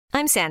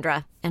I'm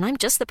Sandra, and I'm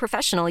just the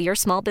professional your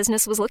small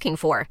business was looking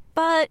for.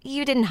 But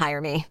you didn't hire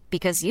me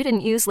because you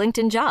didn't use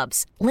LinkedIn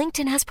Jobs.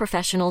 LinkedIn has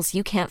professionals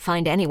you can't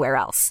find anywhere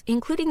else,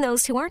 including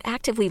those who aren't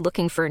actively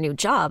looking for a new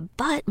job,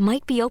 but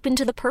might be open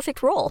to the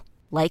perfect role,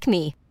 like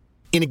me.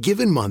 In a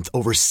given month,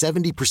 over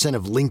 70%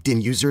 of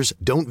LinkedIn users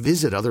don't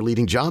visit other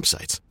leading job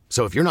sites.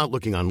 So if you're not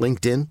looking on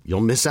LinkedIn,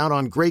 you'll miss out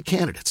on great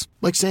candidates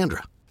like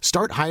Sandra.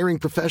 Start hiring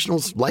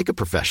professionals like a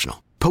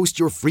professional. Post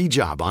your free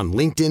job on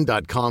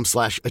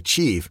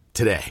linkedin.com/achieve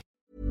today.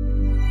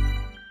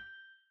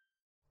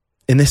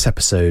 In this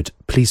episode,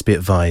 please be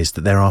advised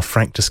that there are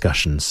frank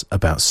discussions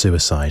about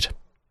suicide.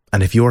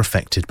 And if you're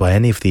affected by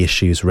any of the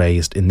issues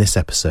raised in this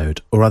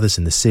episode or others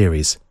in the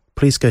series,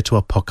 please go to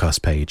our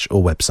podcast page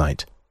or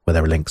website, where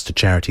there are links to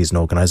charities and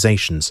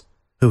organisations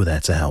who are there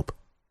to help.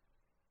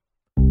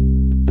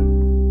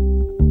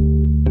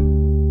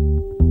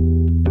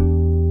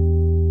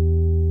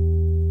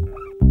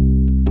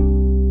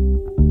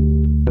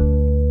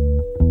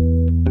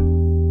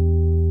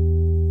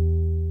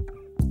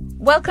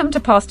 Welcome to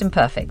Past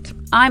Imperfect.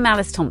 I'm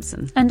Alice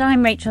Thompson. And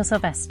I'm Rachel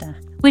Sylvester.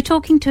 We're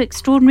talking to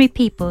extraordinary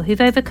people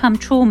who've overcome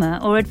trauma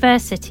or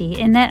adversity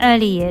in their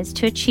early years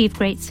to achieve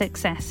great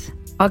success.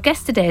 Our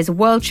guest today is a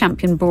world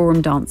champion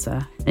ballroom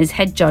dancer and is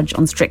head judge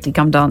on Strictly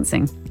Come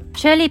Dancing.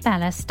 Shirley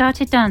Ballas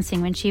started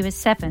dancing when she was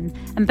 7,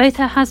 and both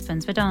her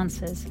husbands were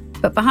dancers.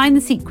 But behind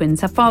the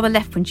sequins, her father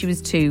left when she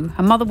was 2,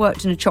 her mother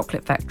worked in a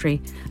chocolate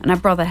factory, and her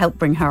brother helped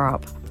bring her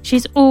up.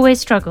 She's always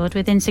struggled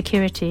with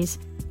insecurities.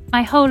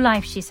 My whole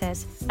life, she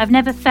says, I've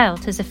never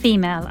felt as a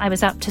female I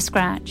was up to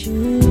scratch.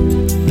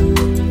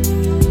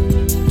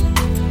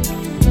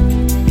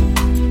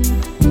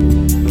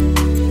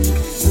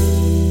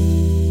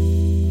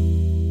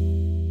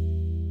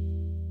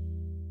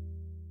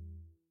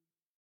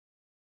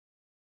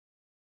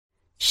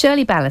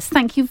 Shirley Ballas,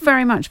 thank you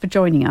very much for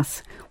joining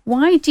us.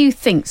 Why do you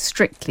think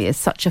Strictly is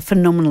such a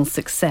phenomenal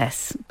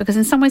success? Because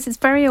in some ways it's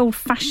very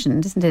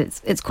old-fashioned, isn't it?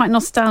 It's quite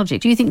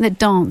nostalgic. Do you think that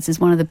dance is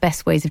one of the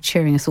best ways of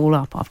cheering us all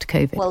up after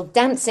COVID? Well,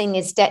 dancing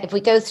is, if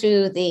we go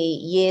through the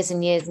years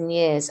and years and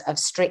years of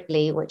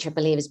Strictly, which I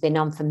believe has been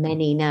on for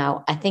many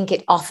now, I think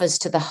it offers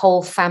to the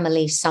whole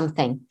family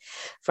something,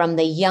 from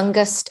the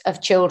youngest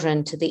of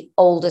children to the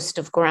oldest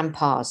of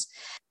grandpas.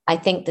 I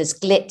think there's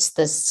glitz,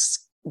 there's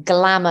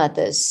glamour,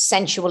 there's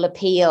sensual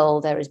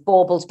appeal, there is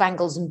baubles,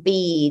 bangles and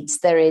beads,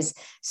 there is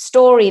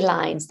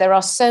storylines, there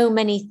are so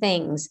many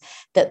things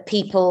that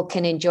people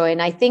can enjoy.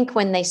 And I think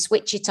when they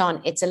switch it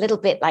on, it's a little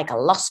bit like a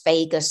Las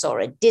Vegas or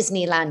a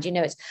Disneyland, you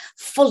know, it's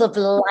full of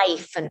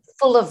life and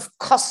full of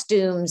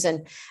costumes.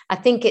 And I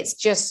think it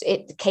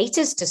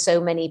caters to so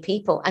many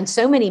people and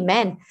so many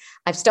men.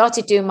 I've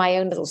started doing my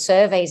own little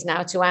surveys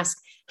now to ask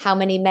how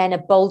many men are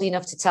bold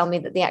enough to tell me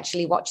that they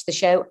actually watch the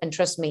show. And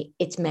trust me,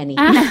 it's many.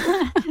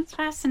 It's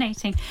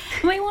fascinating.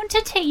 We want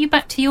to take you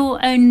back to your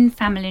own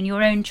family and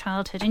your own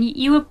childhood. And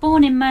you were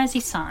born in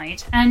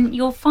Merseyside and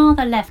your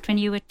father left when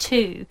you were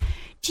 2.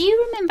 Do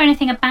you remember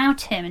anything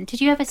about him? And did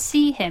you ever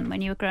see him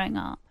when you were growing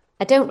up?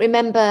 I don't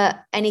remember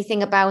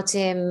anything about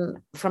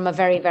him from a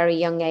very, very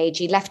young age.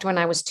 He left when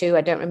I was 2.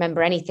 I don't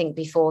remember anything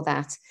before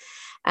that.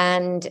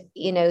 And,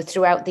 you know,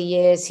 throughout the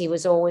years, he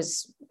was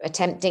always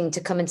attempting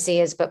to come and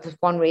see us, but for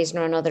one reason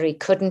or another, he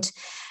couldn't.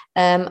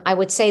 I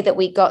would say that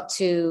we got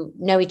to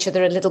know each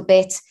other a little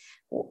bit,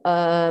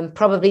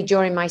 probably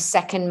during my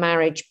second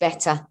marriage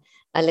better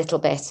a little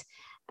bit.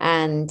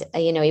 And,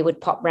 you know, he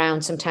would pop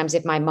round sometimes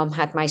if my mum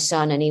had my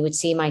son and he would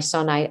see my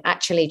son. I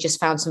actually just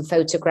found some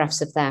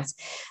photographs of that.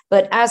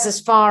 But as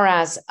far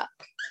as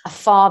a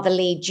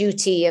fatherly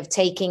duty of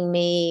taking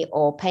me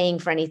or paying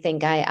for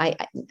anything,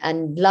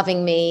 and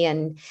loving me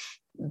and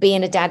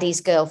being a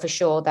daddy's girl, for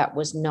sure, that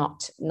was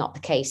not the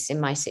case in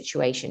my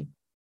situation.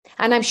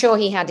 And I'm sure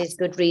he had his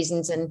good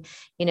reasons, and,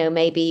 you know,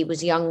 maybe he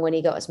was young when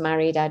he got us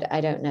married. I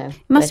don't know.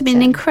 It must have been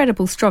an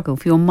incredible struggle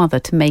for your mother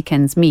to make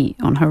ends meet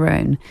on her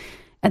own.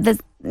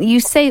 You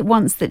say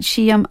once that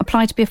she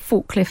applied to be a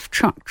forklift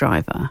truck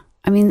driver.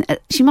 I mean,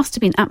 she must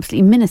have been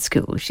absolutely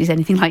minuscule if she's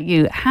anything like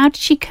you. How did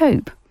she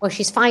cope? Well,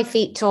 she's 5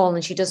 feet tall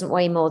and she doesn't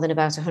weigh more than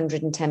about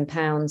 110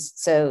 pounds.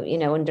 So, you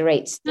know, under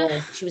 8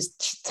 still. She's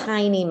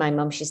tiny, my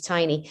mum, she's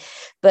tiny.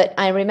 But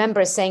I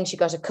remember her saying she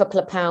got a couple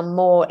of pounds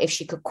more if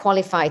she could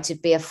qualify to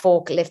be a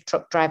forklift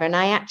truck driver. And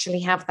I actually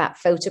have that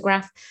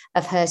photograph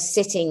of her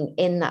sitting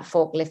in that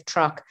forklift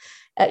truck.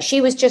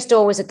 She was just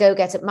always a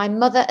go-getter. My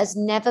mother has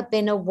never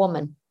been a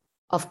woman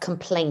of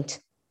complaint.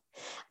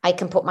 I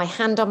can put my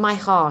hand on my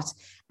heart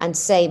and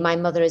say my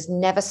mother has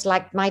never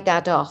slagged my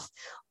dad off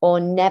or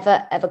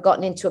never ever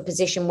gotten into a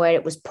position where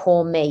it was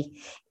poor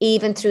me.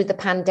 Even through the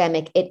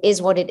pandemic, it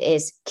is what it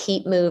is.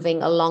 Keep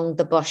moving along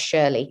the bus,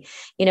 Shirley.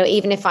 You know,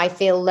 even if I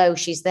feel low,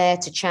 she's there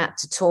to chat,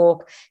 to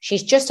talk.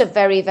 She's just a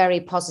very,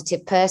 very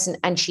positive person,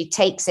 and she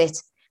takes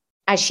it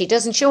as she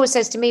does. And she always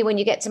says to me, when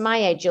you get to my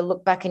age, you'll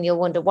look back and you'll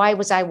wonder, why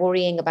was I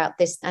worrying about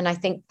this? And I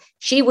think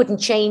she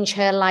wouldn't change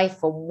her life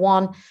for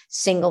one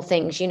single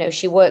thing. You know,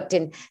 she worked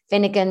in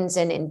Finnegan's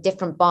and in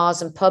different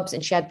bars and pubs,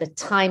 and she had the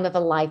time of her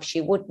life.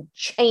 She wouldn't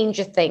change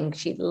a thing.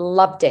 She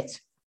loved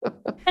it.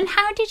 And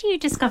how did you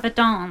discover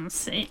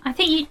dance? I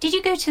think did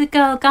you go to the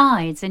Girl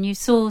Guides and you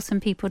saw some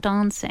people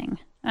dancing?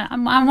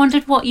 I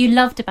wondered what you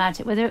loved about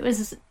it, whether it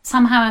was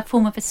somehow a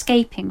form of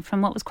escaping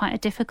from what was quite a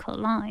difficult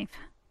life.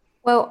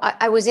 Well,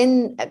 I was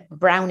in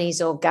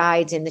brownies or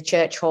guides in the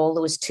church hall.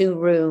 There was 2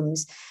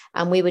 rooms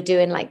and we were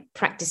doing like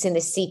practicing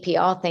this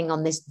CPR thing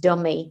on this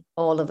dummy,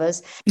 all of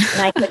us.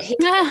 And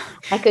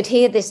I could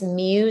hear this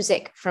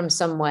music from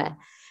somewhere.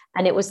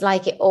 And it was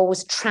like, it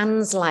always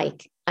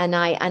trance-like. And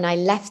I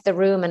left the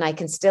room and I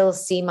can still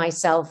see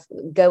myself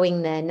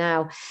going there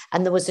now.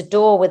 And there was a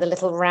door with a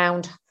little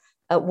round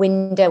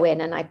window in,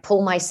 and I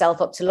pulled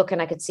myself up to look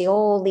and I could see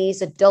all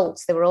these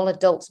adults. They were all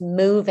adults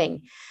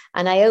moving.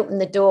 And I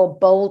opened the door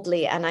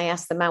boldly and I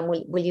asked the man,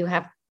 will you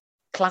have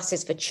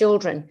classes for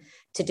children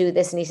to do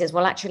this? And he says,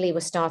 well, actually, we're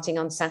starting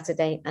on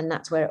Saturday. And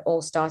that's where it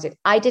all started.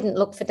 I didn't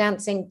look for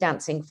dancing.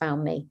 Dancing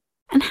found me.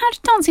 And how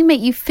did dancing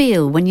make you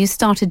feel when you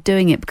started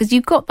doing it? Because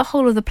you got the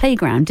whole of the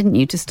playground, didn't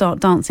you, to start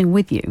dancing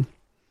with you?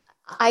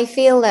 I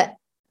feel that,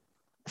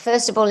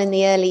 first of all, in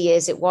the early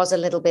years, it was a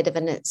little bit of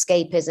an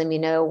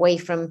escapism, away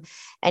from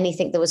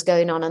anything that was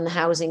going on the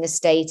housing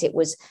estate. It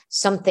was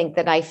something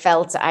that I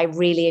felt I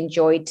really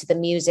enjoyed, to the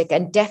music.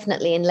 And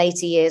definitely in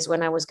later years,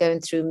 when I was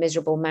going through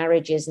miserable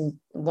marriages and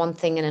one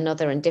thing and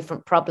another and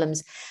different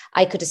problems,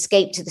 I could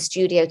escape to the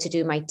studio to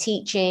do my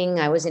teaching.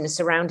 I was in a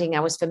surrounding I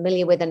was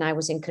familiar with and I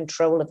was in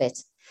control of it.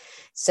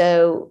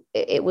 So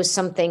it was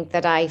something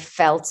that I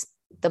felt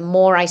the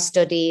more I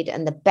studied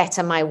and the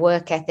better my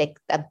work ethic,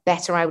 the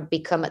better I would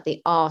become at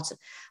the art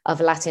of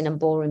Latin and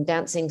ballroom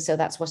dancing. So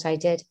that's what I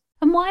did.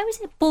 And why was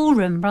it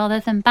ballroom rather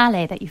than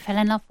ballet that you fell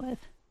in love with?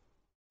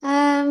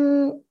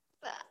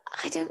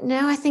 I don't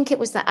know. I think it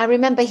was that. I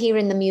remember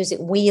hearing the music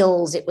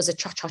Wheels. It was a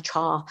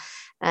cha-cha-cha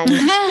and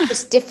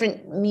just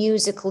different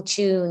musical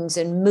tunes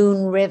and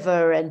Moon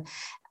River. And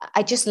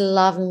I just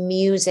love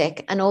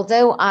music. And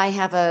although I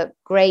have a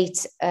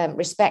great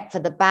respect for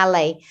the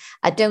ballet,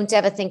 I don't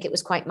ever think it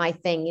was quite my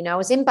thing. I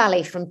was in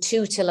ballet from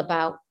 2 till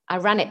about, I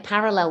ran it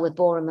parallel with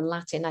ballroom and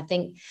Latin. I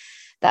think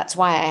that's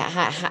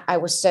why I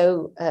was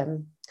so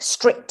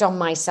strict on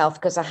myself,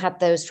 because I had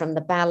those from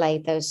the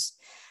ballet. Those,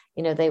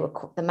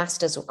 the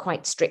masters were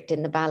quite strict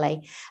in the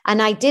ballet.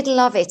 And I did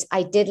love it.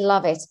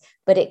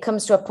 But it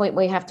comes to a point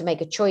where you have to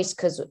make a choice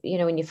because,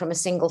 when you're from a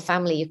single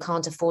family, you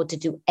can't afford to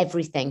do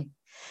everything.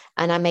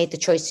 And I made the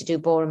choice to do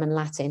ballroom and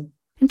Latin.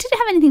 And did it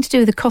have anything to do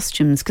with the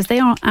costumes? Because they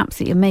are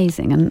absolutely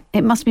amazing. And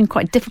it must have been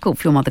quite difficult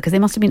for your mother because they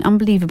must have been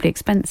unbelievably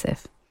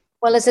expensive.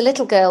 Well, as a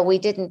little girl, we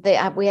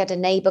had a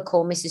neighbour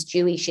called Mrs.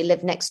 Dewey. She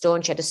lived next door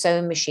and she had a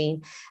sewing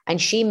machine. And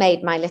she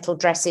made my little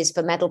dresses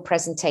for medal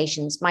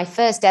presentations. My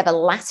first ever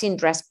Latin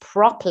dress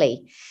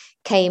properly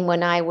came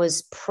when I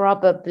was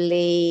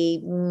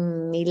probably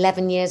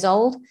 11 years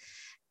old.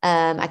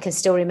 I can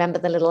still remember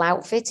the little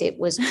outfit. It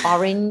was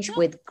orange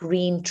with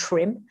green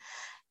trim.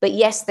 But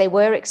yes, they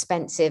were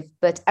expensive.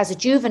 But as a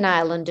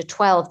juvenile under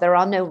 12, there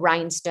are no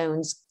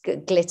rhinestones,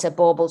 glitter,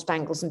 baubles,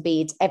 bangles and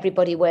beads.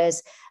 Everybody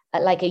wears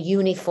like a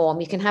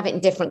uniform. You can have it in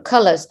different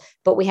colors,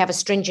 but we have a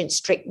stringent,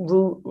 strict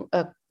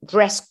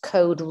dress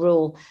code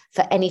rule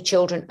for any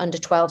children under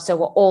 12. So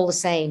we're all the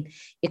same.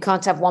 You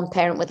can't have one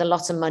parent with a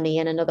lot of money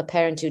and another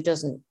parent who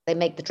doesn't. They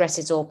make the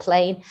dresses all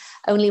plain.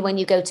 Only when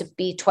you go to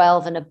be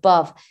 12 and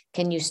above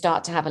can you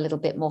start to have a little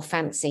bit more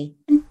fancy.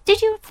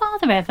 Did your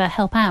father ever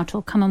help out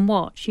or come and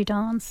watch you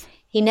dance?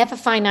 He never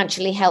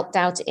financially helped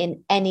out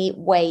in any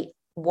way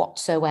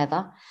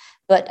whatsoever.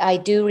 But I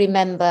do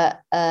remember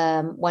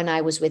when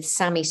I was with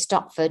Sammy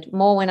Stopford,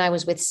 more when I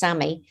was with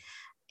Sammy,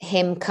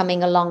 him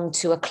coming along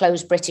to a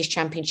closed British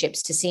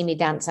Championships to see me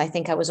dance. I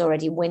think I was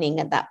already winning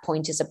at that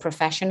point as a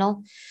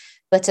professional.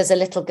 But as a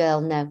little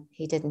girl, no,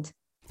 he didn't.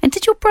 And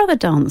did your brother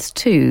dance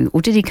too?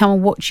 Or did he come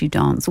and watch you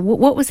dance?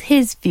 What was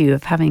his view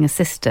of having a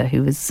sister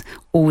who was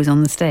always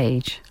on the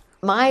stage?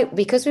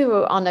 Because we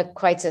were on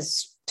quite a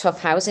tough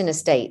housing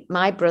estate,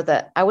 my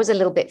brother, I was a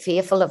little bit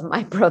fearful of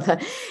my brother.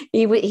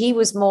 He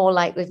was more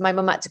like, if my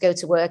mum had to go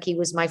to work, he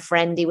was my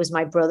friend, he was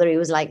my brother, he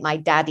was like my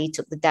dad, he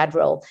took the dad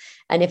role.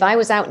 And if I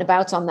was out and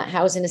about on that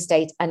housing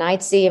estate and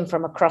I'd see him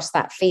from across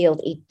that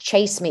field, he'd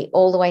chase me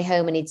all the way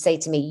home and he'd say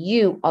to me,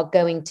 you are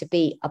going to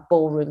be a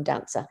ballroom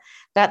dancer.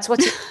 That's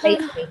what he'd say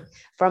to me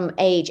from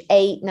age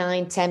 8,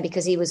 9, 10,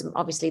 because he was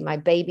obviously my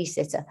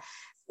babysitter.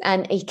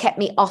 And he kept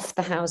me off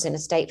the housing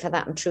estate. For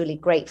that, I'm truly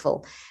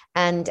grateful.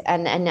 And I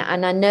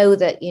know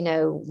that,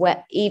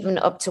 even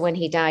up to when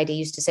he died, he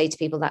used to say to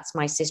people, that's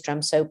my sister.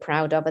 I'm so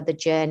proud of her, the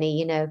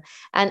journey,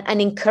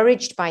 and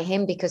encouraged by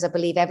him, because I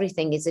believe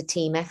everything is a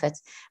team effort.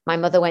 My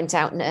mother went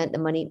out and earned the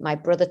money. My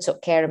brother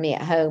took care of me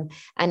at home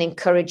and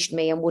encouraged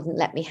me and wouldn't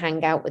let me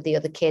hang out with the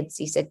other kids.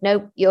 He said,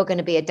 no, you're going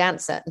to be a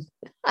dancer.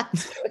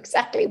 That's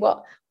exactly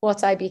what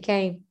I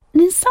became.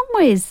 And in some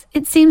ways,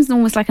 it seems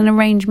almost like an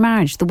arranged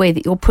marriage, the way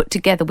that you're put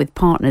together with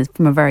partners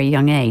from a very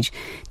young age.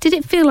 Did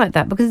it feel like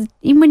that? Because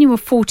even when you were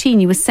 14,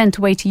 you were sent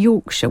away to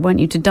Yorkshire, weren't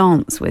you, to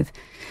dance with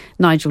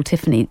Nigel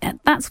Tiffany?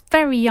 That's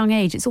very young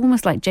age. It's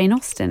almost like Jane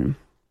Austen.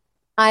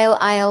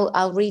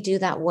 I'll redo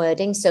that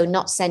wording. So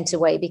not sent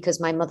away because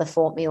my mother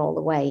fought me all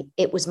the way.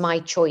 It was my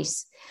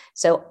choice.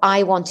 So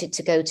I wanted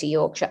to go to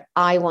Yorkshire.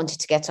 I wanted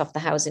to get off the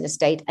housing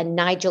estate. And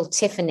Nigel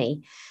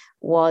Tiffany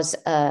was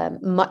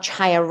much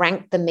higher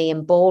ranked than me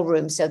in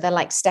ballroom. So they're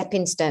like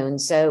stepping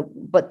stones. So,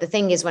 but the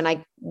thing is, when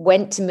I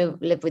went to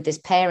live with his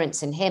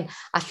parents and him,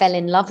 I fell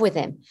in love with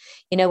him.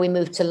 You know, we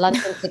moved to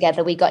London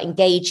together. We got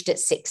engaged at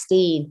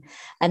 16.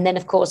 And then,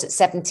 of course, at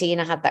 17,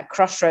 I had that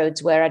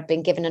crossroads where I'd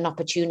been given an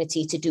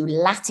opportunity to do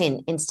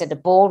Latin instead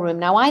of ballroom.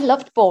 Now, I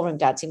loved ballroom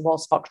dancing,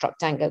 waltz, foxtrot,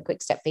 tango,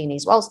 quick step,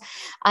 Viennese waltz.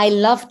 I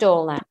loved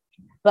all that.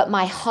 But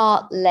my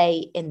heart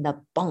lay in the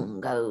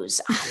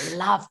bongos. I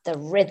loved the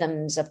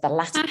rhythms of the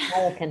Latin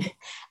American.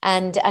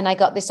 And I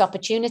got this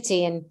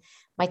opportunity, and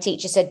my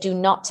teacher said, do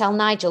not tell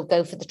Nigel,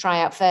 go for the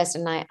tryout first.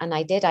 And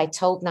I did. I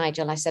told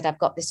Nigel, I said, I've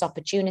got this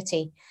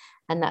opportunity.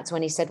 And that's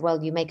when he said,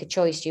 well, you make a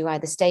choice. You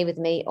either stay with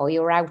me or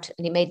you're out.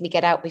 And he made me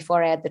get out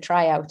before I had the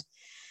tryout.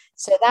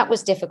 So that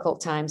was difficult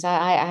times.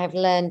 I have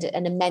learned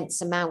an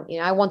immense amount. You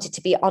know, I wanted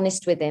to be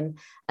honest with him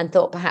and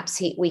thought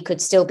perhaps we could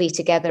still be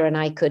together and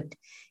I could,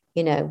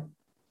 you know,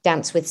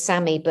 dance with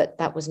Sammy, but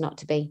that was not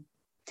to be.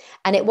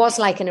 And it was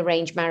like an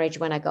arranged marriage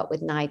when I got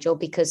with Nigel,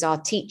 because our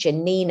teacher,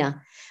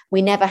 Nina,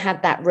 we never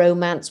had that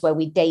romance where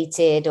we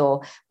dated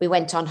or we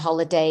went on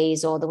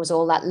holidays or there was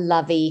all that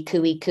lovey,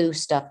 cooey-coo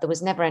stuff. There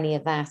was never any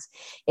of that.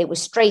 It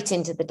was straight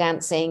into the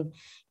dancing.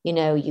 You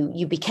know,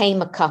 you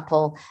became a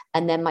couple.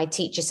 And then my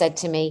teacher said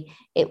to me,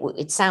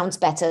 it sounds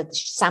better,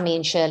 Sammy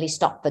and Shirley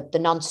Stopford, the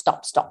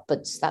non-stop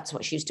Stopfords. That's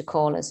what she used to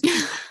call us.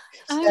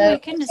 Oh my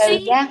goodness! So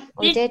yeah,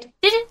 we did.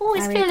 Did it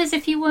always feel as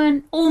if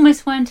you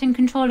almost weren't in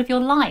control of your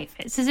life?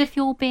 It's as if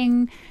you're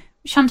being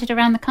shunted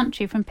around the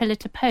country from pillar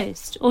to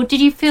post, or did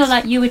you feel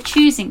like you were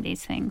choosing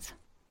these things?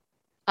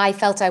 I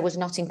felt I was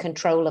not in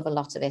control of a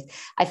lot of it.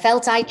 I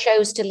felt I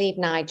chose to leave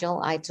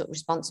Nigel. I took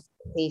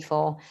responsibility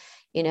for,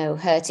 you know,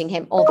 hurting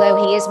him,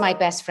 although he is my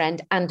best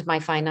friend and my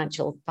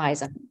financial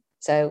advisor.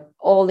 So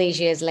all these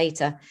years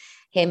later,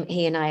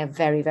 he and I are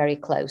very, very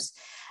close.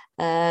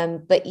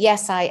 But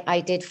yes,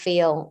 I did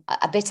feel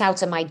a bit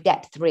out of my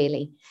depth,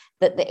 really,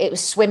 that it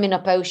was swimming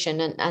up ocean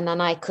and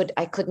I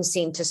couldn't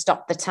seem to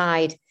stop the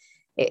tide.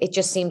 It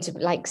just seemed to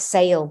like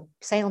sail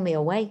me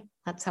away.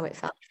 That's how it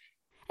felt.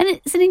 And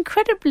it's an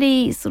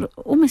incredibly sort of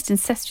almost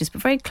incestuous,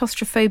 but very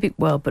claustrophobic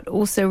world, but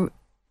also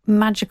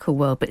magical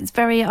world. But it's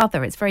very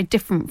other. It's very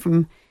different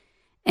from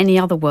any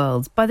other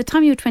worlds. By the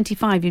time you were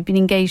 25, you'd been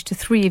engaged to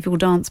 3 of your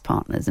dance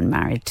partners and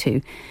married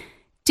to.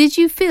 Did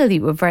you feel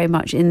you were very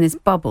much in this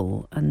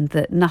bubble and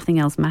that nothing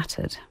else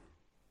mattered?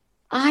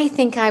 I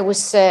think I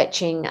was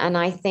searching. And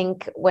I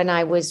think when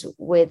I was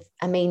with,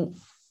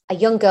 a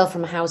young girl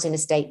from a housing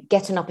estate,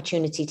 get an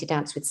opportunity to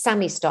dance with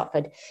Sammy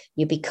Stopford.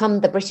 You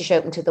become the British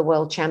Open to the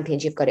World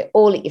Champions. You've got it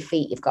all at your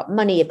feet. You've got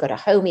money, you've got a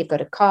home, you've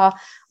got a car,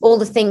 all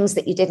the things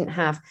that you didn't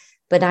have.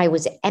 But I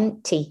was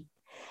empty.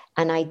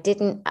 And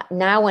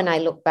now when I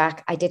look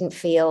back, I didn't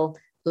feel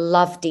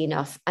loved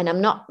enough. And I'm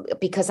not,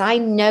 because I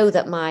know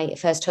that my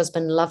first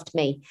husband loved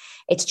me.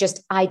 It's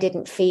just, I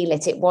didn't feel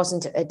it. It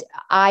wasn't,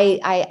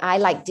 I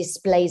like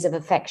displays of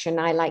affection.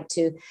 I like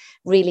to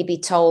really be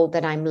told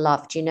that I'm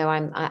loved. You know,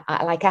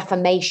 I like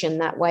affirmation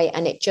that way.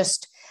 And I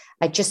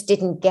just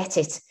didn't get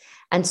it.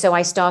 And so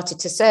I started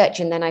to search,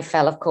 and then I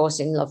fell, of course,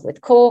 in love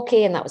with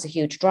Corky. And that was a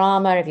huge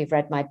drama. If you've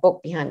read my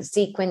book, Behind the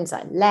Sequins,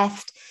 I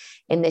left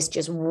in this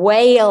just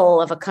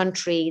whale of a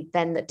country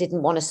then that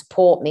didn't want to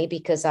support me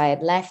because I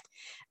had left.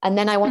 And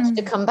then I wanted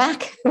to come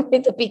back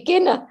with a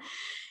beginner,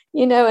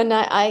 you know, and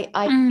I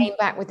came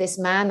back with this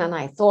man and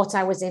I thought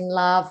I was in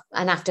love.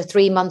 And after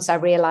 3 months, I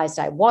realized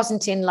I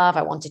wasn't in love.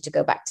 I wanted to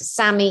go back to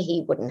Sammy.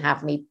 He wouldn't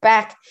have me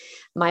back.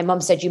 My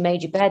mum said, you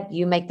made your bed,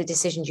 you make the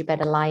decisions, you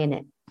better lie in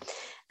it.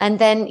 And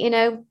then, you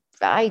know,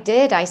 I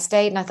did. I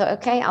stayed and I thought,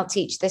 okay, I'll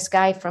teach this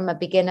guy from a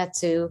beginner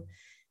to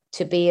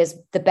be as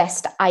the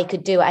best I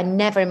could do. I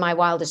never in my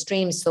wildest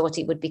dreams thought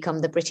he would become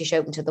the British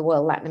Open to the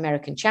World Latin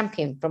American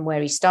champion from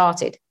where he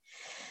started.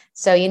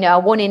 So, you know, I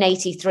won in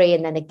 83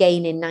 and then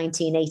again in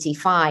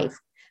 1985.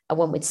 I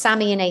won with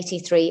Sammy in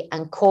 83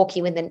 and Corky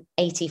in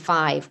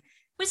 85.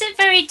 Was it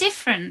very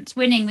different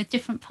winning with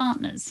different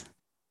partners?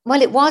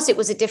 Well, it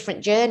was a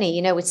different journey.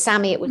 You know, with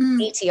Sammy, it was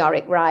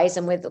meteoric rise,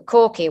 and with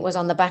Corky, it was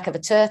on the back of a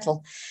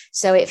turtle.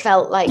 So it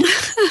felt like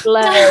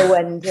slow,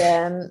 and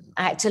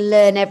I had to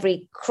learn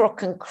every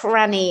crook and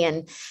cranny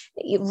and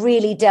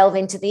really delve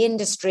into the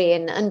industry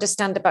and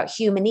understand about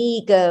human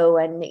ego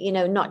and, you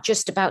know, not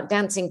just about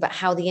dancing, but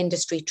how the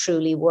industry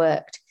truly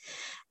worked.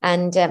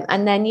 And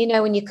then, you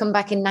know, when you come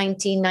back in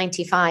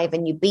 1995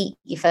 and you beat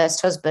your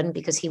first husband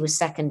because he was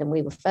second and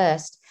we were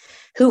first,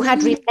 who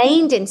had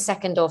remained in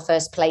second or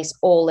first place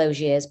all those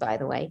years, by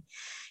the way.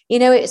 You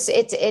know,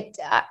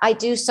 I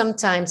do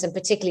sometimes, and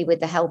particularly with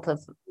the help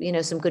of, you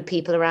know, some good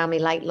people around me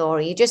like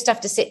Laura, you just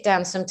have to sit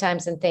down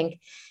sometimes and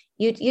think,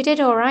 you did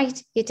all right.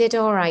 You did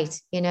all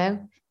right, you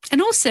know. And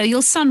also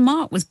your son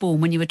Mark was born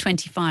when you were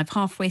 25,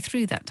 halfway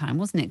through that time,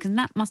 wasn't it? Because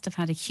that must have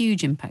had a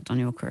huge impact on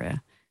your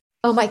career.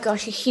 Oh my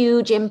gosh, a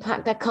huge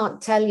impact. I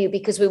can't tell you,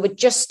 because we were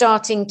just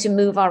starting to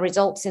move our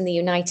results in the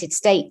United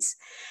States,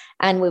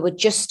 and we were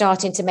just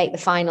starting to make the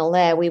final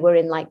there. We were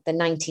in like the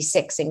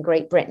 96 in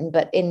Great Britain,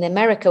 but in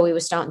America, we were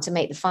starting to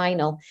make the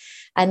final.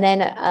 And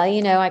then,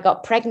 I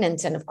got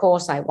pregnant, and of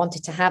course I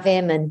wanted to have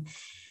him. And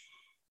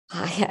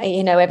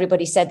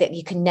everybody said that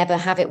you can never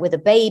have it with a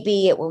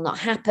baby. It will not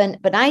happen.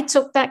 But I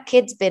took that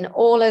kid's been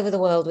all over the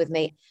world with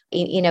me.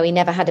 He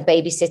never had a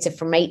babysitter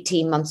from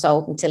 18 months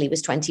old until he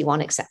was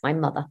 21, except my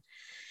mother.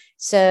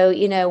 So,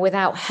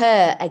 without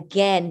her,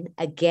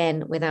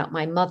 again, without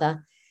my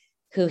mother,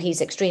 who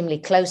he's extremely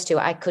close to,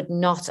 I could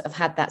not have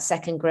had that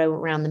second go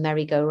around the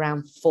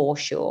merry-go-round for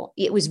sure.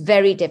 It was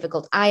very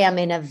difficult. I am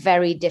in a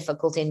very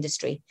difficult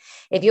industry.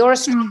 If you're a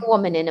strong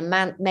woman in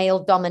a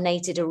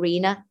male-dominated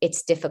arena,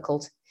 it's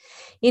difficult.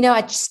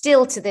 I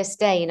still, to this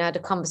day, I had a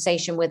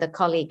conversation with a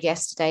colleague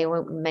yesterday, I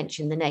won't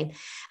mention the name.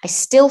 I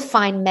still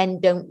find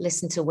men don't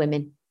listen to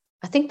women.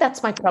 I think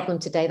that's my problem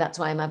today. That's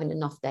why I'm having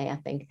an off day, I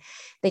think.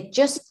 They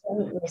just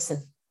don't listen.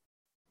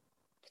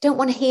 They don't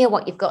want to hear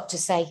what you've got to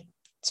say.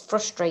 It's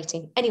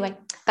frustrating. Anyway,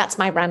 that's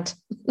my rant.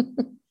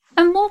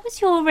 And what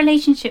was your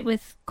relationship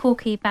with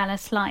Corky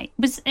Ballas like?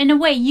 Was, in a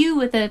way, you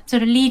were the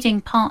sort of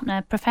leading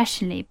partner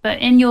professionally, but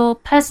in your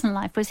personal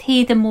life, was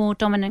he the more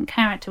dominant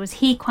character? Was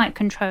he quite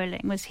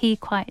controlling? Was he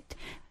quite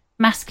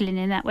masculine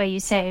in that way you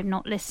say, of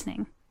not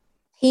listening?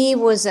 He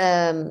was,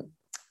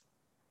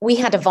 we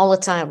had a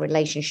volatile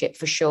relationship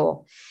for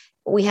sure.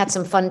 We had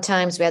some fun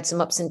times, we had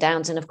some ups and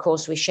downs, and of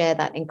course we share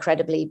that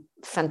incredibly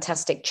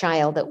fantastic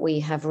child that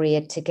we have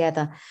reared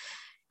together.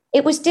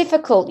 It was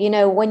difficult,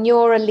 when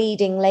you're a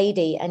leading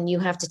lady and you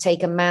have to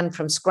take a man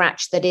from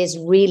scratch that is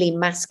really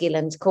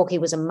masculine. Corky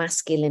was a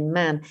masculine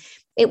man.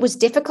 It was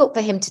difficult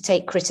for him to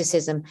take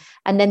criticism.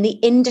 And then the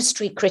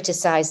industry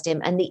criticized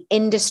him, and the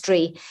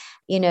industry,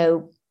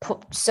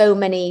 put so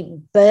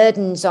many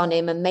burdens on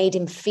him and made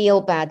him feel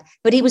bad.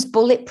 But he was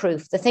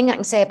bulletproof. The thing I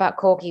can say about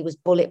Corky, he was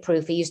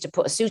bulletproof. He used to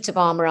put a suit of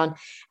armor on,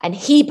 and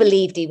he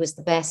believed he was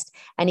the best.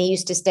 And he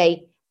used to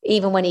stay,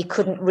 even when he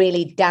couldn't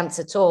really dance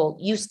at all,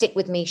 "You stick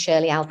with me,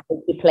 Shirley, I'll take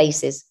you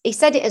places." He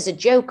said it as a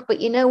joke,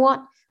 but you know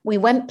what? We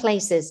went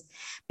places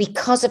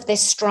because of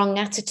this strong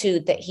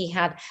attitude that he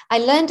had. I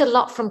learned a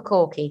lot from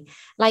Corky.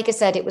 Like I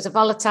said, it was a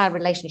volatile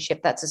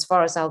relationship. That's as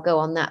far as I'll go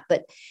on that.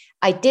 But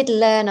I did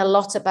learn a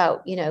lot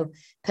about,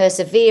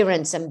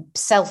 perseverance and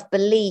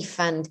self-belief.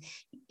 And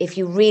if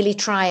you really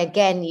try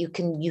again, you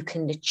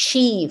can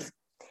achieve.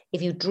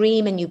 If you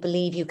dream and you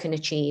believe, you can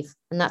achieve.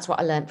 And that's what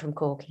I learned from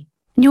Corky.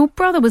 Your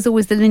brother was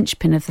always the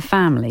linchpin of the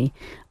family,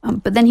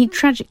 but then he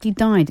tragically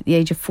died at the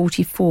age of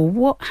 44.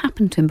 What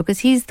happened to him? Because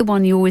he's the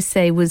one you always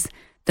say was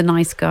the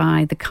nice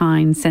guy, the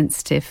kind,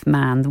 sensitive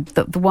man,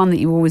 the one that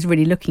you were always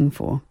really looking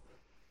for.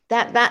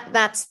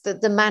 That's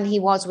the man he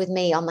was with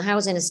me on the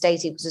housing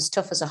estate. He was as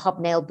tough as a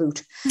hobnail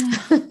boot.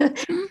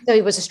 So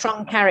he was a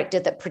strong character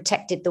that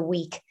protected the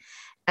weak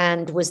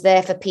and was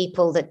there for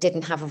people that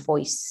didn't have a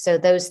voice. So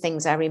those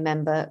things I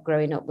remember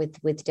growing up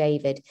with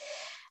David.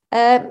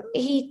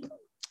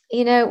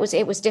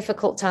 It was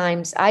difficult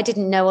times. I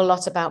didn't know a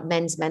lot about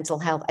men's mental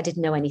health. I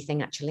didn't know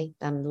anything, actually.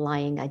 I'm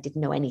lying. I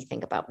didn't know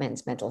anything about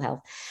men's mental health.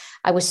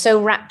 I was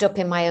so wrapped up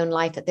in my own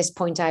life. At this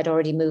point, I'd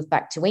already moved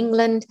back to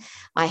England.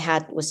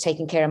 Was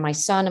taking care of my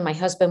son and my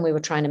husband. We were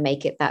trying to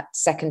make it that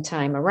second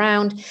time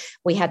around.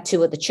 We had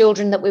 2 other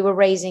children that we were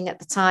raising at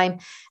the time,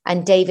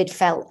 and David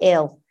fell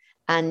ill.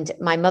 And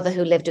my mother,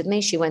 who lived with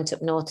me, she went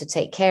up north to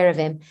take care of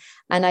him.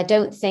 And I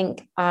don't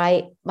think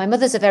my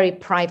mother's a very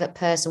private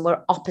person.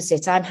 We're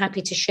opposite. I'm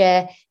happy to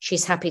share.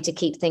 She's happy to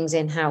keep things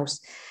in house.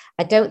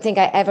 I don't think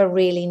I ever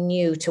really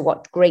knew to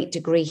what great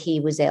degree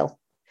he was ill.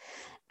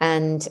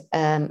 And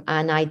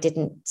I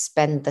didn't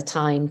spend the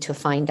time to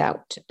find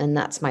out. And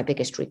that's my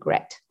biggest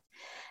regret,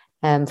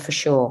 for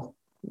sure.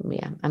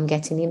 Yeah, I'm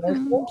getting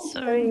emotional.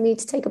 Sorry, you need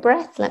to take a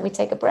breath. Let me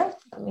take a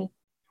breath.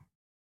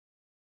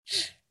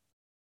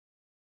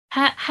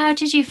 How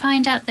did you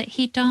find out that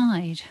he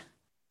died?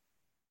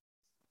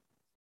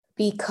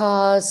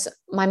 Because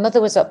my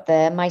mother was up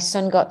there. My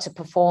son got to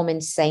perform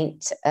in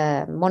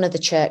one of the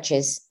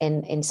churches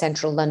in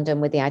central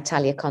London with the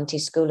Italia Conti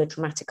School of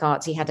Dramatic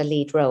Arts. He had a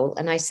lead role.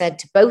 And I said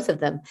to both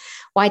of them,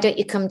 "Why don't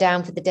you come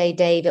down for the day,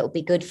 Dave? It'll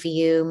be good for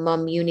you.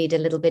 Mum, you need a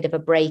little bit of a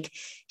break."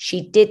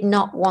 She did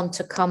not want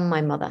to come,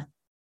 my mother.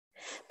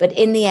 But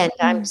in the end,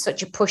 I'm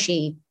such a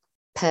pushy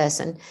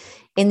person.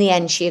 In the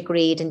end, she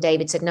agreed. And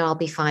David said, "No, I'll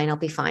be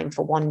fine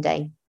for one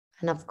day."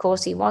 And of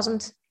course he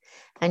wasn't.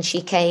 And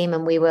she came,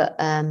 and we were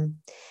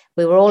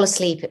all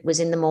asleep. It was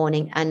in the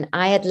morning, and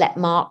I had let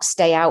Mark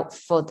stay out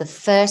for the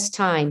first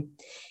time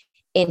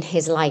in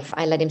his life.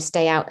 I let him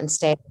stay out and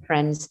stay with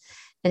friends.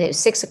 And it was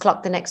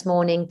 6:00 the next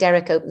morning.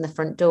 Derek opened the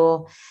front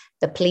door.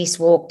 The police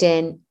walked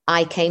in.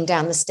 I came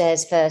down the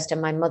stairs first,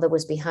 and my mother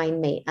was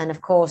behind me. And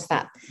of course,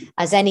 that,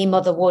 as any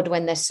mother would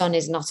when their son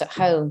is not at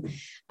home,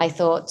 I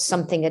thought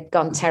something had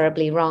gone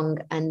terribly wrong.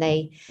 And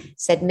they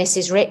said,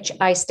 "Mrs. Rich."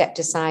 I stepped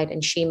aside,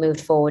 and she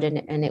moved forward,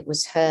 and it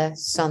was her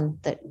son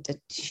that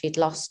she'd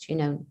lost,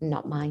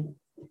 not mine.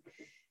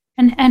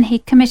 And he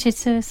committed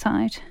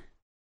suicide?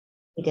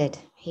 He did.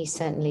 He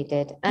certainly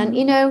did. And,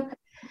 you know,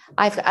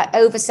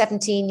 over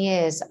 17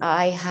 years,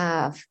 I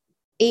have,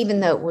 even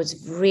though it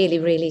was really,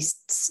 really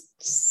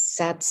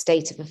sad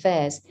state of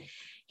affairs,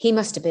 he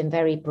must have been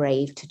very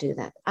brave to do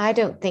that. I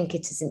don't think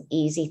it is an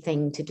easy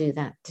thing to do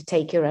that, to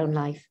take your own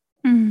life.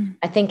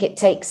 I think it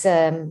takes,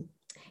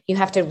 you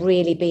have to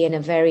really be in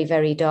a very,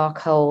 very dark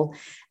hole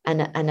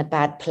and a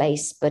bad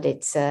place. But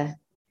it's,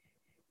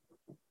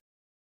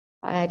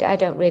 I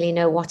don't really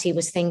know what he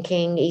was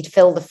thinking. He'd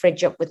fill the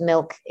fridge up with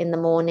milk in the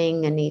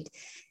morning, and he'd,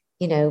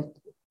 you know,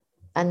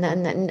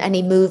 and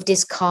he moved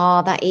his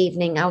car that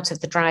evening out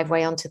of the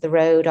driveway onto the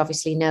road,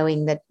 obviously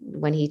knowing that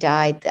when he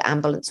died, the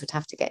ambulance would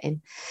have to get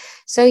in.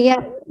 So,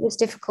 yeah, it was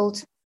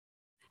difficult.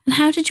 And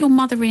how did your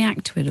mother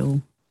react to it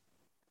all?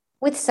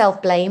 With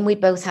self-blame. We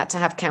both had to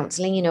have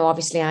counselling. You know,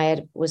 obviously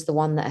I was the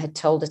one that had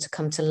told her to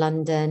come to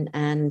London.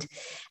 And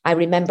I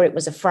remember it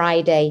was a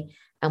Friday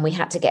and we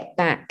had to get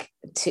back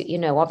to, you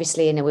know,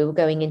 obviously, and we were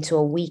going into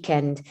a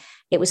weekend.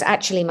 It was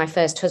actually my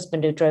first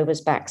husband who drove us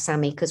back,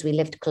 Sammy, because we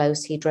lived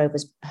close. He drove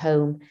us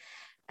home.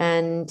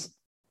 And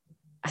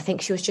I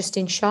think she was just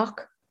in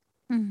shock.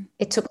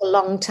 It took a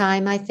long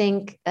time, I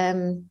think.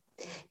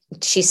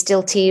 She's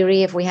still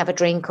teary if we have a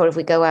drink or if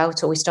we go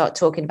out or we start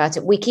talking about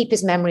it. We keep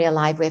his memory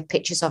alive. We have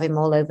pictures of him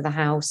all over the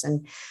house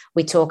and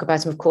we talk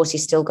about him. Of course,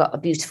 he's still got a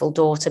beautiful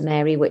daughter,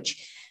 Mary, which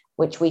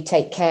we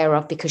take care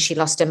of because she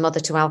lost her mother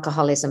to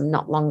alcoholism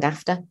not long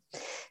after.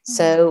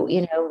 So,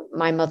 you know,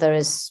 my mother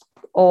is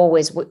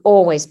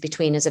always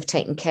between us have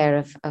taken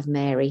care of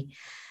Mary.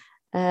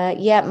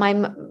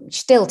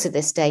 Still to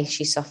this day,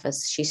 she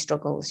suffers, she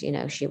struggles, you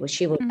know, she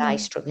will die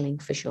struggling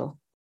for sure.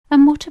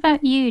 And what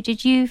about you?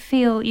 Did you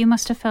feel, you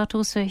must have felt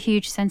also a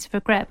huge sense of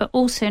regret, but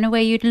also in a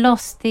way you'd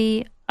lost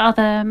the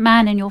other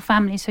man in your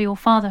family. So your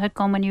father had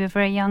gone when you were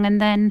very young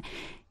and then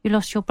you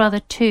lost your brother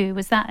too.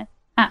 Was that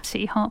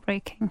absolutely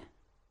heartbreaking?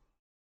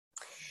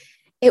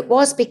 It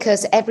was,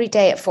 because every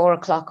day at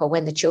 4:00 or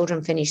when the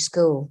children finished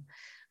school,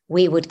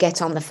 we would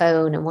get on the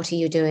phone and what are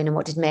you doing? And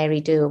what did Mary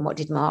do? And what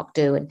did Mark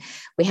do? And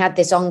we had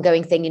this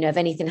ongoing thing, you know, if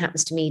anything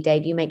happens to me,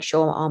 Dave, you make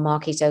sure our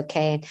Mark is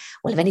okay. And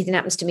well, if anything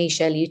happens to me,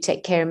 Shirley, you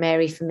take care of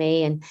Mary for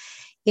me. And,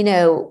 you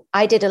know,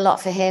 I did a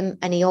lot for him.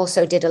 And he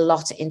also did a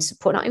lot in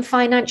support, not in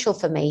financial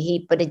for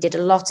me, but he did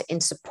a lot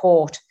in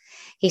support.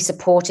 He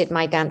supported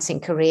my dancing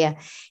career.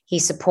 He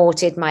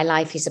supported my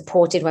life. He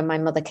supported when my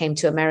mother came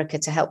to America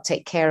to help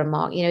take care of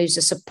Mark. You know, he's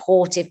a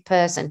supportive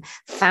person.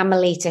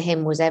 Family to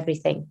him was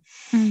everything,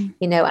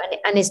 you know,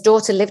 and his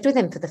daughter lived with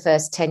him for the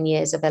first 10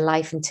 years of her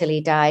life until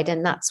he died.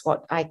 And that's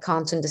what I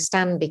can't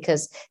understand,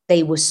 because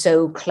they were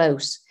so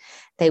close.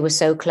 They were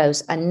so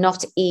close, and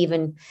not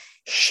even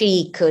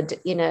she could,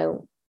 you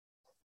know,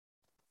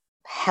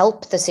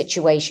 help the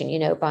situation, you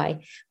know,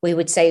 we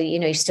would say, you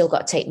know, you've still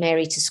got to take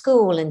Mary to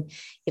school and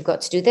you've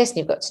got to do this and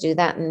you've got to do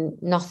that,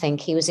 and nothing.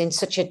 He was in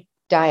such a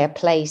dire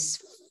place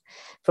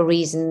for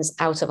reasons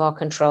out of our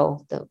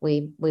control that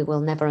we will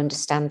never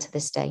understand to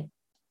this day.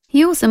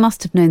 He also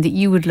must have known that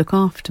you would look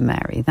after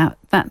Mary.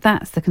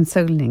 That's the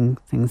consoling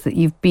things, that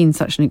you've been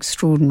such an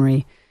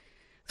extraordinary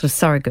sort of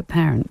surrogate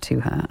parent to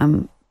her.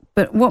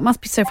 But what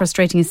must be so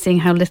frustrating is seeing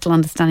how little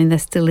understanding there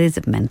still is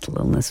of mental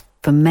illness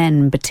for men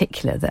in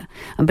particular,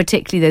 and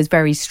particularly those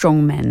very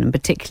strong men, and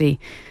particularly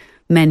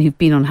men who've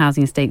been on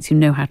housing estates who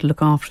know how to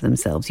look after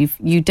themselves.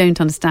 You don't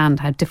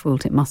understand how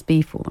difficult it must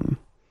be for them.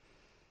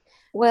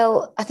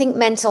 Well, I think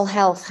mental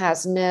health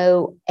has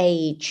no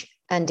age,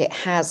 and it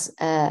has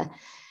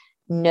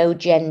no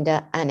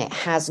gender, and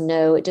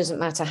it doesn't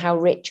matter how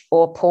rich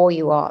or poor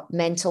you are.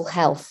 Mental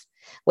health,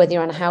 whether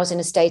you're on a housing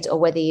estate or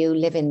whether you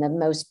live in the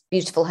most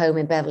beautiful home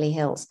in Beverly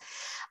Hills,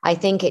 I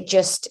think it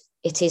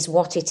is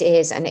what it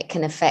is, and it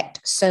can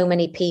affect so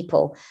many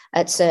people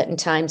at certain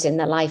times in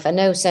their life. I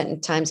know certain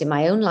times in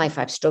my own life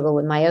I've struggled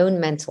with my own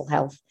mental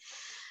health.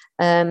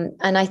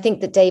 And I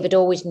think that David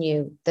always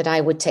knew that I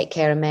would take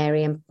care of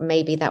Mary, and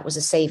maybe that was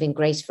a saving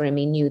grace for him.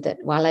 He knew that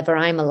while ever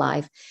I'm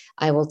alive,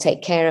 I will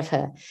take care of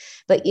her.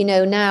 But, you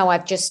know, now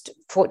I've just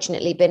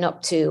fortunately been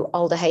up to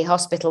Alder Hey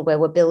Hospital, where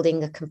we're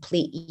building a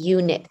complete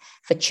unit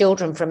for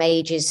children from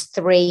ages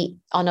 3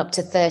 on up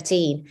to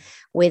 13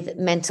 with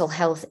mental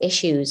health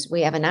issues.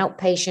 We have an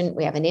outpatient,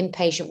 we have an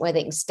inpatient where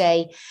they can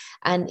stay.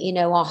 And, you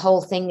know, our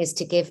whole thing is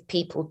to give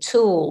people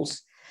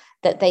tools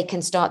that they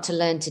can start to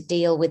learn to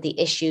deal with the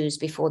issues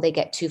before they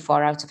get too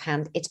far out of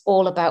hand. It's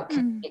all about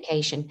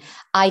communication.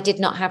 I did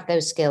not have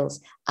those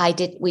skills.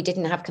 We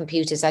didn't have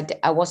computers.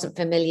 I wasn't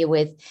familiar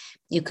with,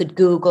 you could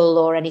Google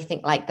or anything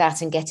like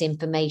that and get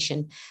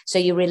information. So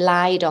you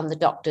relied on the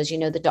doctors. You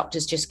know, the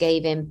doctors just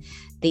gave him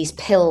these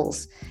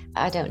pills.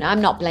 I don't know.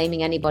 I'm not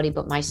blaming anybody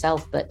but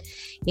myself, but,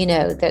 you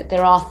know, that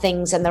there are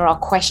things and there are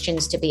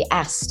questions to be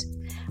asked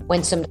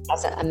when somebody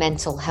has a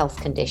mental health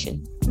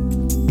condition.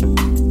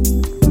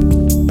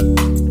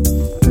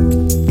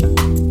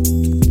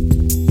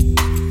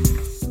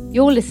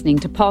 You're listening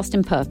to Past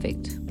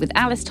Imperfect with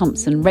Alice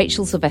Thompson,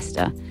 Rachel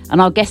Sylvester, and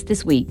our guest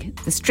this week,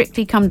 the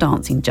Strictly Come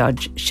Dancing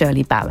judge,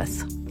 Shirley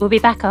Ballas. We'll be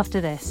back after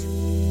this.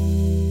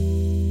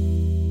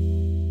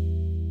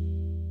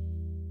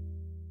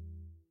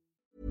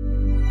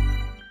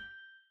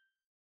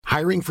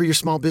 Hiring for your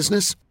small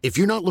business? If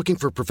you're not looking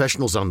for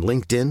professionals on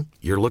LinkedIn,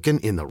 you're looking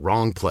in the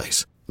wrong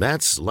place.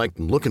 That's like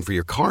looking for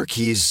your car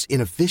keys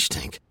in a fish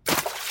tank.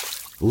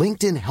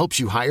 LinkedIn helps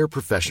you hire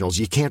professionals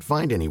you can't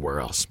find anywhere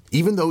else,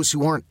 even those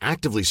who aren't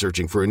actively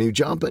searching for a new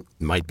job but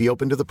might be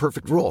open to the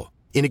perfect role.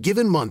 In a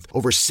given month,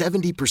 over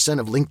 70%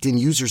 of LinkedIn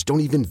users don't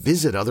even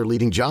visit other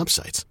leading job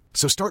sites.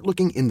 So start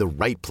looking in the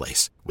right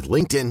place. With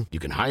LinkedIn, you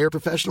can hire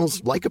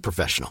professionals like a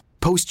professional.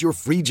 Post your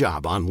free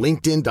job on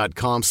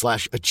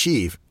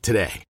linkedin.com/achieve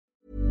today.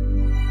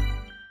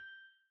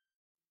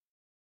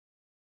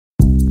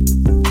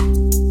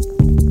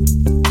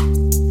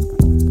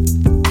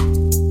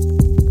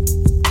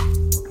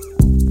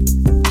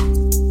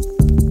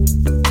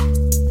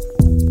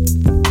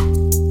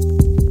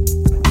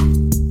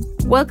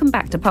 Welcome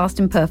back to Past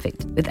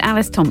Imperfect with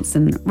Alice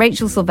Thompson,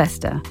 Rachel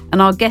Sylvester,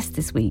 and our guest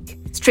this week,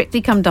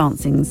 Strictly Come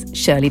Dancing's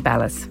Shirley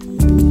Ballas.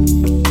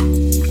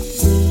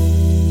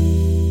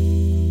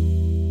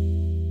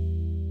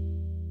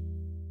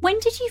 When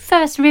did you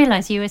first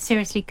realise you were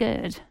seriously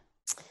good?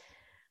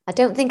 I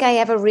don't think I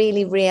ever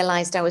really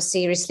realised I was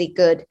seriously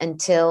good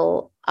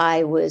until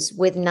I was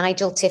with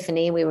Nigel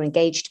Tiffany. We were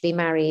engaged to be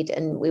married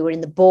and we were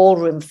in the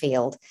ballroom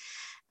field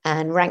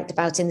and ranked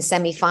about in the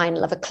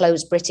semi-final of a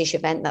closed British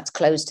event that's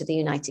closed to the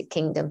United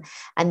Kingdom.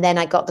 And then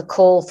I got the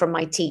call from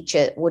my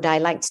teacher, would I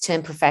like to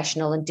turn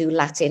professional and do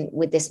Latin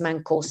with this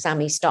man called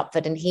Sammy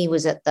Stopford? And he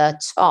was at the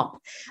top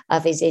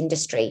of his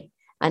industry.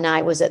 And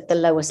I was at the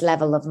lowest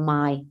level of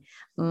my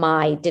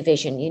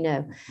division, you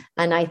know.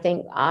 And I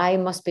think I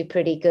must be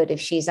pretty good if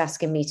she's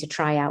asking me to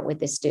try out with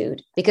this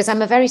dude, because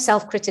I'm a very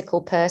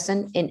self-critical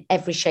person in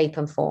every shape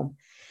and form.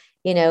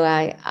 You know,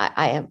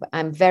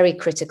 I'm very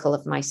critical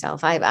of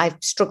myself. I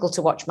struggle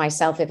to watch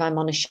myself if I'm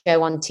on a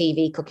show on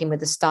TV, Cooking with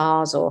the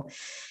Stars, or,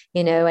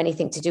 you know,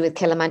 anything to do with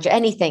Kilimanjaro,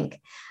 anything.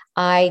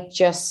 I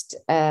just,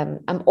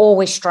 I'm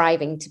always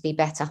striving to be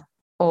better,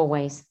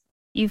 always.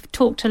 You've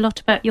talked a lot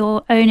about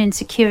your own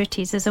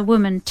insecurities as a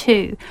woman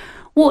too.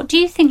 What do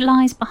you think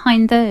lies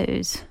behind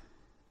those?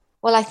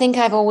 Well, I think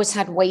I've always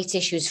had weight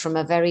issues from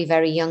a very,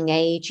 very young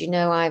age. You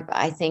know,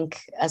 I think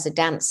as a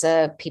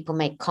dancer, people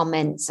make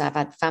comments. I've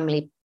had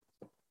family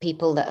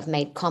people that have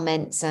made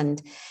comments.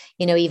 And,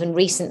 you know, even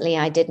recently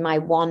I did my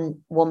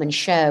one woman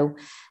show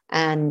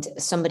and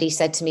somebody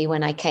said to me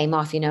when I came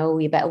off, you know,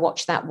 you better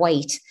watch that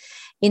weight.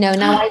 You know,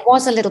 now I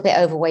was a little bit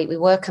overweight. We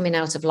were coming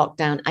out of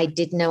lockdown. I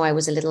did know I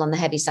was a little on the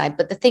heavy side.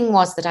 But the thing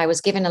was that I was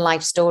given a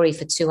life story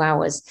for 2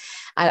 hours.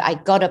 I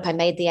got up, I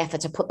made the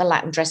effort, I put the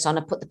Latin dress on,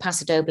 I put the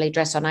Paso Doble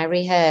dress on, I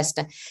rehearsed.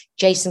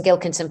 Jason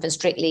Gilkinson from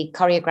Strictly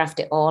choreographed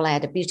it all. I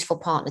had a beautiful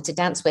partner to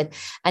dance with.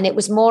 And it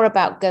was more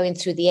about going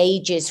through the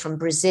ages from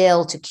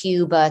Brazil to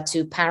Cuba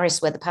to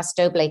Paris, where the Paso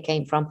Doble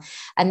came from,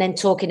 and then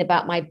talking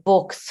about my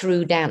book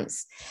through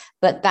dance.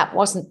 But that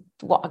wasn't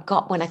what I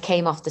got when I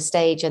came off the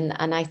stage. And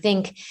I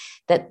think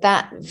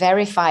that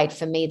verified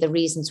for me the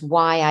reasons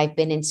why I've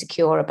been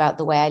insecure about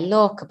the way I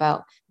look,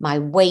 about my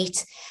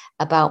weight,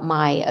 about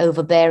my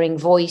overbearing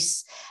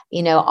voice.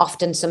 You know,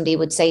 often somebody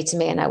would say to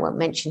me, and I won't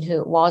mention who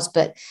it was,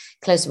 but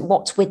close,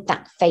 what's with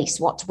that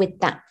face? What's with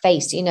that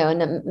face? You know,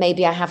 and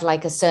maybe I have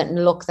like a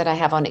certain look that I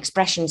have on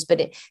expressions,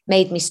 but it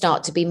made me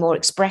start to be more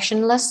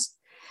expressionless.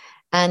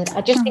 And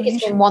I just think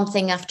it's been one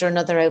thing after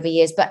another over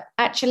years, but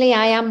actually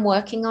I am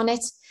working on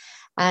it.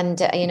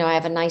 And, you know, I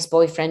have a nice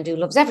boyfriend who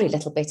loves every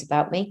little bit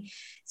about me.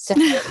 So,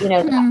 you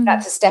know,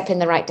 that's a step in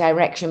the right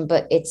direction,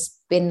 but it's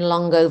been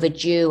long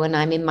overdue. And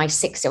I'm in my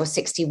 60s. I was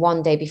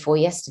 61 day before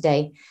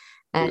yesterday.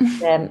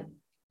 And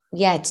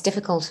yeah, it's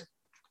difficult.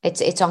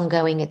 It's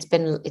ongoing. It's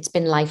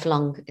been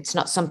lifelong. It's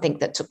not something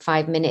that took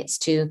 5 minutes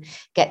to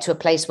get to a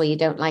place where you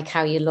don't like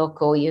how you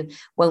look, or you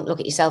won't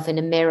look at yourself in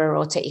a mirror,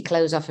 or take your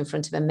clothes off in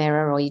front of a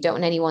mirror, or you don't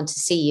want anyone to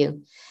see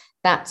you.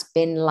 That's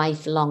been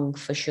lifelong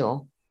for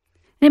sure.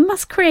 It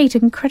must create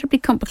an incredibly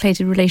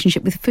complicated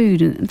relationship with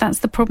food. And that's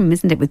the problem,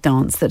 isn't it, with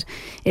dance, that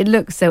it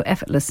looks so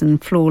effortless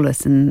and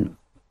flawless and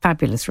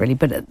fabulous, really.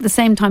 But at the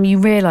same time, you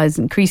realise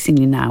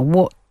increasingly now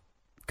what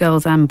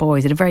girls and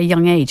boys at a very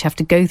young age have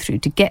to go through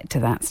to get to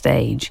that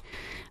stage.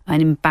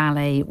 And in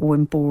ballet or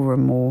in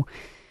ballroom or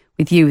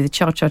with you, with the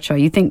cha-cha-cha,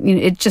 you think, you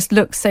know, it just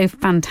looks so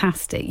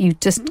fantastic. You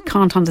just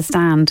can't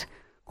understand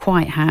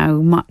quite how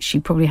much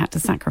you probably had to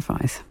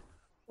sacrifice.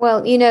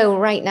 Well, you know,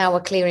 right now we're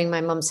clearing my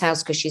mum's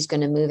house because she's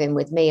going to move in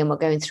with me, and we're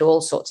going through all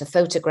sorts of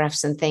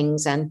photographs and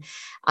things. And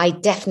I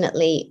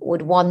definitely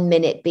would 1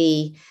 minute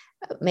be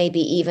maybe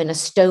even a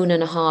stone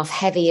and a half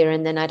heavier,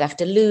 and then I'd have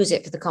to lose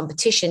it for the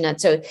competition. And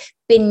so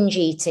binge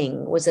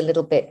eating was a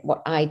little bit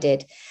what I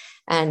did,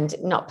 and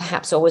not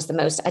perhaps always the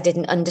most. I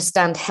didn't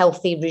understand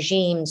healthy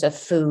regimes of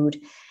food,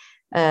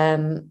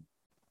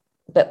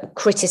 but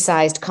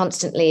criticized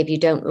constantly if you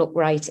don't look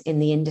right in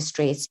the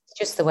industry. It's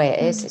just the way it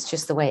is. It's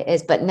just the way it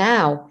is. But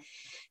now,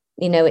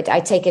 you know, I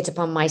take it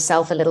upon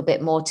myself a little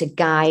bit more to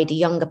guide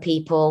younger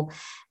people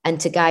and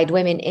to guide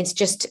women. It's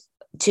just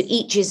to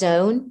each his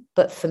own.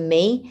 But for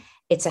me,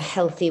 it's a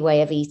healthy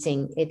way of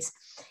eating. It's,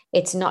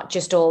 it's not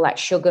just all that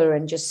sugar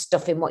and just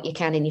stuffing what you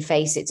can in your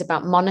face. It's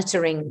about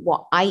monitoring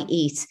what I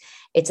eat.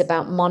 It's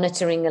about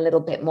monitoring a little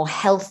bit more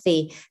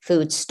healthy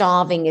food.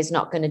 Starving is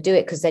not going to do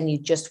it, because then you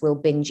just will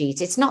binge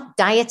eat. It's not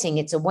dieting.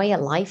 It's a way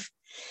of life.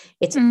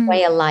 It's a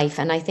way of life.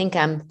 And I think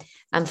I'm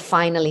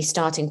finally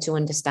starting to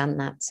understand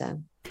that.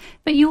 So.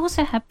 But you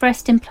also had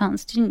breast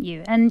implants, didn't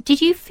you? And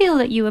did you feel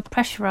that you were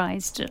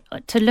pressurized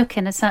to look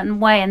in a certain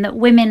way, and that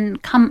women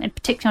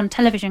particularly on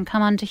television,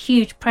 come under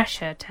huge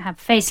pressure to have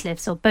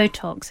facelifts or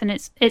Botox, and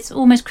it's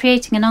almost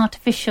creating an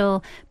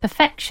artificial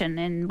perfection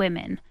in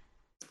women?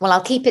 Well,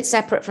 I'll keep it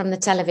separate from the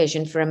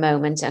television for a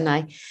moment. And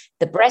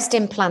the breast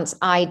implants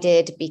I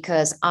did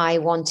because I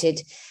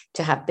wanted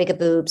to have bigger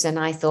boobs. And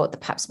I thought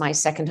that perhaps my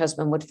second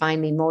husband would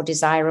find me more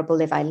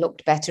desirable if I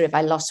looked better, if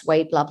I lost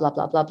weight, blah, blah,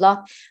 blah, blah,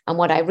 blah. And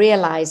what I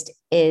realized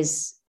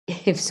is,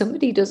 if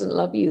somebody doesn't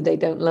love you, they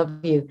don't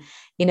love you.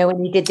 You know,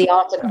 when you did the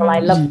article, I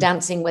loved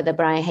dancing with her,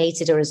 but I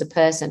hated her as a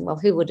person. Well,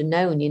 who would have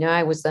known? You know,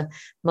 I was the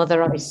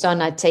mother of his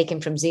son. I'd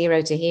taken from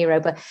zero to hero.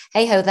 But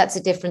hey ho, that's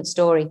a different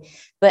story.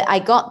 But I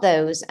got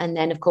those. And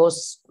then, of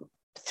course,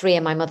 3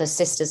 of my mother's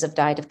sisters have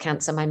died of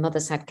cancer. My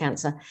mother's had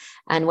cancer.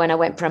 And when I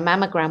went for a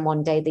mammogram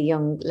one day, the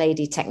young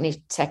lady,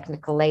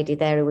 technical lady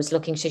there who was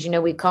looking, she says, you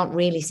know, we can't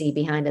really see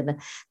behind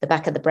the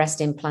back of the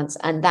breast implants.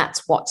 And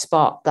that's what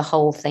sparked the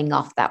whole thing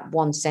off, that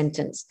one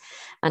sentence.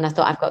 And I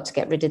thought, I've got to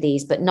get rid of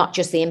these, but not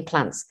just the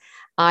implants.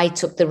 I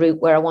took the route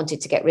where I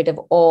wanted to get rid of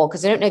all,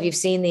 because I don't know if you've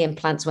seen the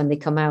implants when they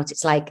come out.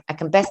 It's like, I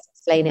can best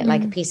explain it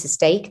like a piece of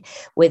steak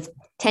with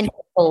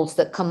tentacles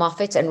that come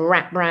off it and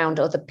wrap around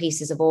other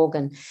pieces of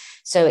organ.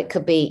 So it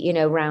could be, you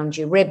know, around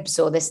your ribs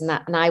or this and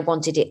that. And I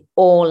wanted it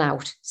all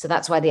out. So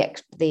that's why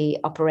the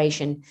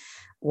operation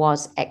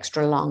was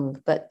extra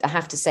long. But I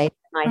have to say,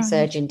 my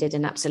surgeon did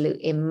an absolute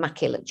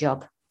immaculate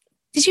job.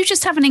 Did you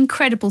just have an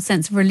incredible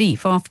sense of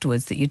relief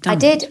afterwards that you'd done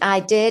I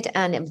did.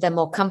 And they're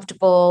more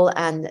comfortable,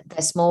 and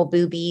they're small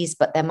boobies,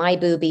 but they're my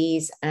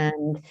boobies.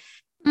 And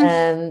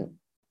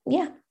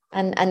yeah.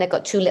 And they've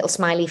got 2 little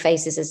smiley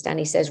faces, as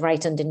Danny says,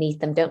 right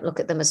underneath them. Don't look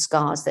at them as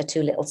scars. They're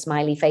 2 little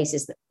smiley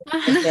faces.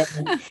 What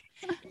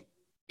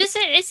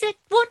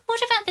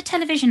about the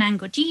television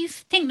angle? Do you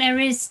think there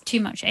is too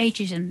much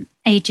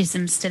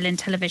ageism still in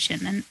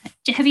television? And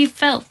have you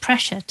felt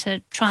pressure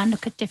to try and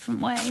look a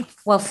different way?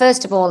 Well,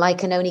 first of all, I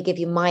can only give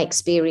you my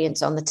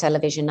experience on the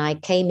television. I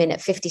came in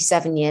at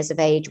 57 years of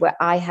age, where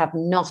I have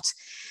not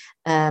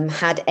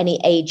had any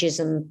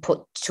ageism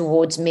put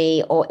towards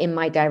me or in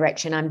my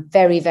direction. I'm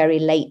very, very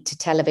late to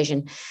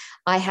television.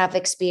 I have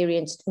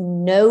experienced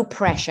no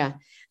pressure.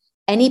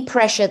 Any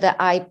pressure that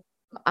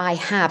I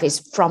have is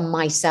from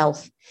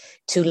myself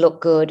to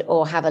look good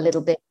or have a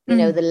little bit, you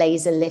know, the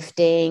laser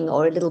lifting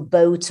or a little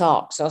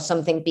Botox or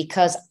something,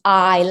 because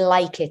I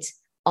like it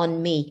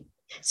on me.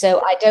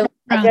 So I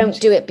don't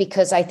do it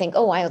because I think,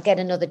 oh, I'll get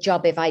another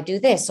job if I do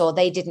this, or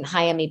they didn't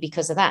hire me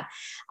because of that.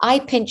 I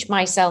pinch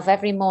myself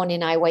every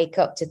morning I wake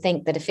up to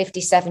think that a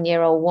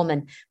 57-year-old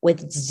woman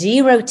with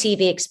 0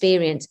 TV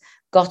experience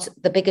got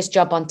the biggest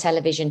job on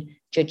television,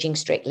 judging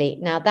Strictly.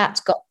 Now, that's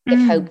got to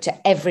give hope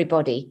to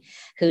everybody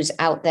who's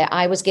out there.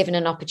 I was given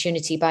an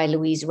opportunity by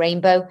Louise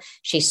Rainbow.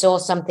 She saw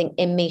something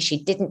in me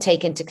she didn't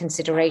take into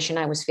consideration.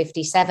 I was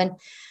 57.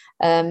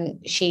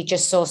 She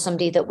just saw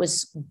somebody that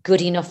was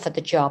good enough for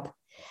the job.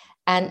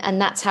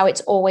 And that's how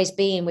it's always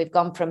been. We've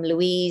gone from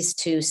Louise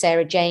to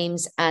Sarah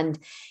James, and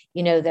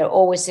you know, they're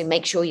always saying,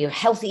 make sure you're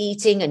healthy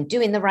eating and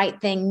doing the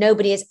right thing.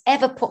 Nobody has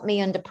ever put me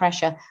under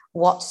pressure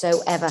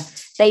whatsoever.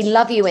 They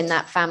love you in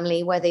that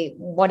family,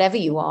 whatever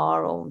you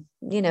are, or,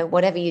 you know,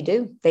 whatever you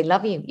do, they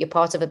love you. You're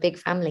part of a big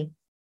family.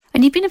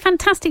 And you've been a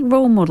fantastic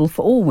role model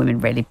for all women,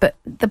 really. But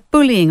the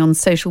bullying on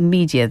social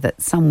media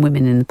that some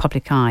women in the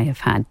public eye have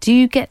had, do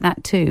you get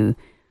that too?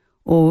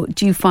 Or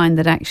do you find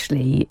that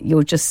actually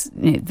you're just,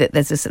 you know, that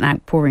there's just an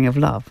outpouring of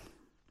love?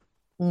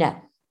 No,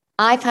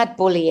 I've had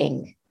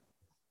bullying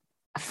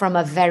from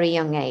a very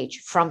young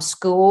age, from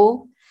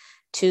school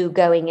to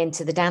going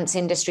into the dance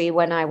industry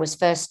when I was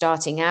first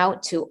starting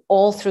out, to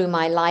all through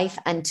my life,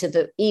 and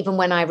to even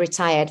when I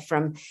retired,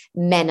 from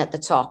men at the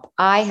top.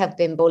 I have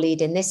been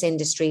bullied in this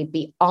industry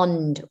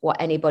beyond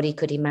what anybody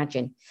could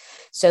imagine.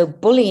 So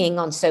bullying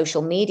on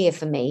social media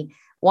for me,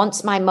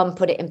 once my mum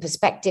put it in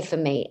perspective for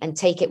me, and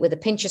take it with a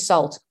pinch of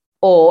salt,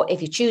 or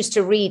if you choose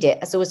to read it,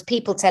 as there was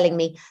people telling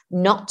me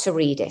not to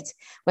read it.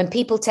 When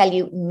people tell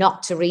you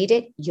not to read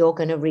it, you're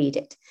going to read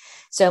it.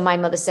 So my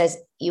mother says,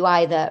 you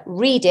either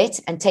read it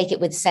and take it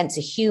with a sense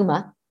of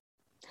humor,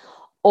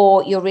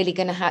 or you're really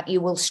going to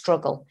you will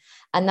struggle.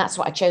 And that's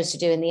what I chose to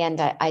do in the end.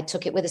 I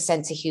took it with a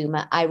sense of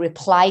humor. I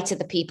replied to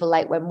the people,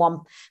 like when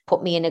one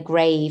put me in a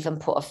grave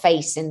and put a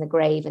face in the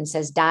grave and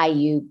says, die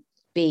you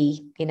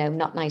be, you know,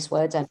 not nice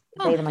words. I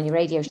say them on your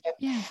radio show.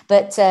 Yeah.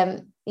 But,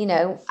 you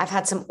know, I've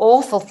had some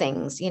awful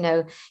things. You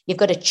know, you've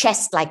got a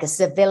chest like a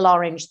Seville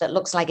orange that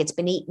looks like it's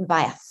been eaten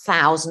by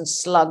 1,000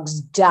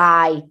 slugs.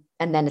 Die.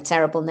 and then a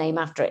terrible name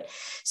after it.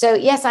 So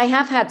yes, I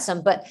have had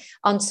some, but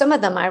on some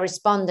of them I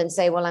respond and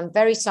say, well, I'm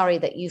very sorry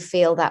that you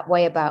feel that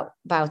way about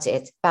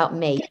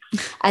me.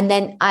 And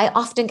then I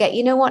often get,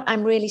 you know what,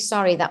 I'm really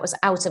sorry, that was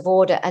out of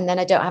order. And then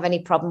I don't have any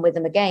problem with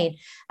them again.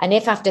 And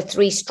if after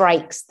 3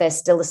 strikes, they're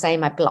still the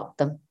same, I block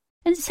them.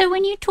 And so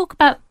when you talk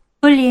about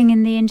bullying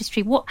in the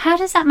industry, how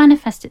does that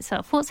manifest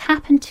itself? What's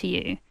happened to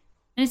you?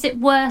 Is it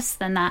worse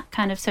than that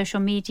kind of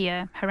social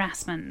media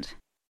harassment?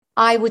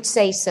 I would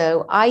say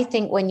so. I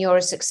think when you're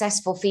a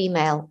successful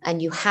female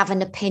and you have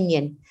an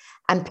opinion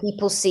and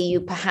people see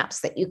you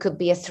perhaps that you could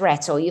be a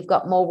threat, or you've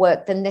got more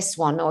work than this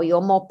one, or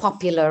you're more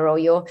popular, or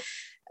you're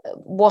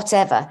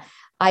whatever,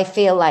 I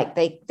feel like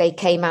they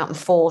came out in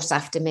force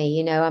after me.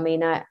 You know, I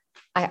mean,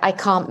 I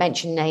can't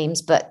mention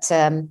names, but,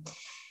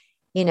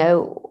 you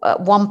know,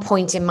 at one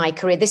point in my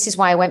career, this is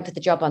why I went for the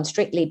job on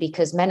Strictly,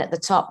 because men at the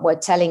top were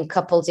telling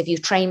couples, if you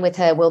train with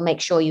her, we'll make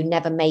sure you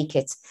never make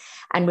it.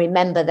 And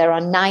remember, there are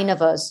 9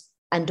 of us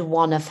and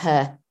 1 of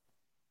her.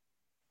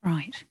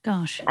 Right.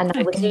 Gosh. And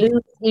I was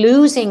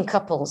losing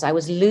couples.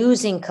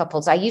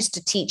 I used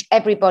to teach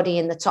everybody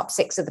in the top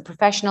 6 of the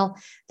professional,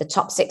 the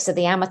top 6 of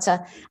the amateur.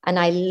 And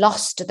I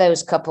lost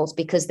those couples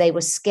because they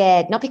were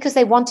scared, not because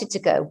they wanted to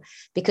go,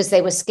 because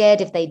they were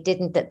scared if they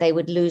didn't, that they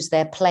would lose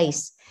their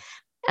place.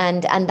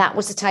 And that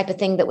was the type of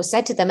thing that was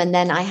said to them. And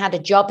then I had a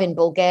job in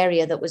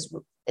Bulgaria that was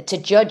to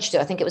judge.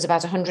 I think it was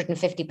about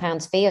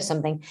 £150 fee or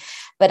something.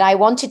 But I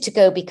wanted to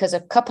go because a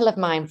couple of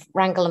mine,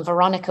 Rangel and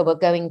Veronica, were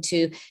going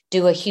to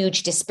do a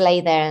huge display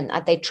there.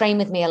 And they trained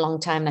with me a long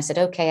time. And I said,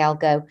 okay, I'll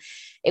go.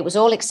 It was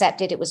all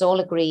accepted. It was all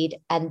agreed.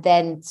 And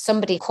then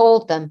somebody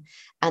called them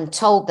and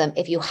told them,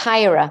 if you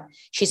hire her,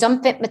 she's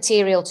unfit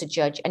material to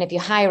judge. And if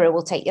you hire her,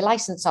 we'll take your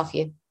license off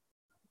you.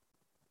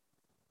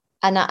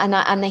 And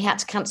they had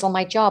to cancel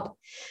my job.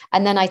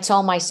 And then I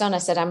told my son, I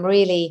said, I'm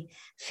really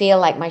feel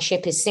like my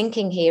ship is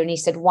sinking here. And he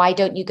said, why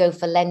don't you go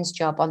for Len's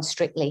job on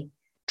Strictly?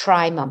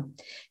 Try, Mum.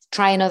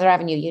 Try another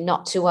avenue. You're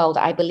not too old.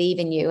 I believe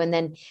in you. And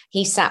then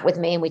he sat with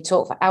me and we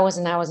talked for hours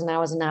and hours and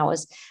hours and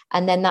hours.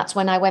 And then that's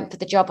when I went for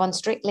the job on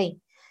Strictly.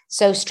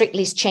 So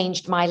Strictly's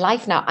changed my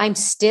life now. I'm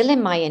still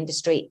in my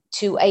industry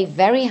to a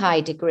very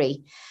high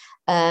degree.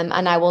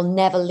 And I will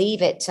never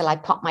leave it till I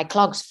pop my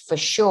clogs for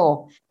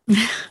sure.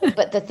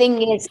 But the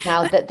thing is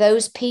now that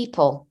those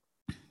people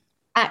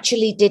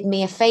actually did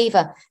me a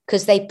favor,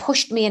 because they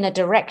pushed me in a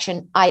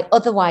direction I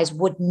otherwise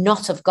would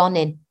not have gone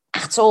in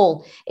at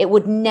all. It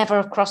would never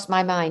have crossed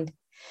my mind.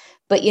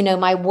 But, you know,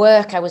 my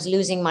work, I was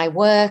losing my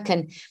work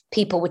and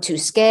people were too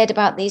scared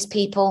about these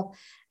people.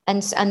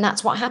 And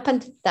that's what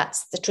happened.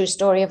 That's the true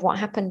story of what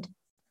happened.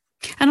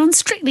 And on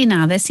Strictly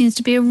now, there seems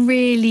to be a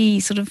really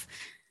sort of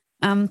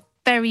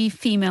very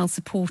female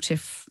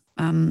supportive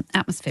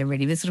atmosphere,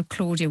 really. There's sort of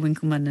Claudia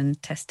Winkleman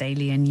and Tess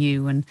Daly and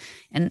you, and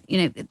you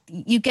know,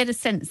 you get a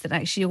sense that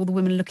actually all the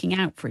women are looking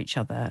out for each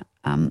other.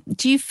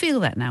 Do you feel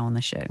that now on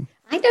the show?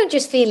 I don't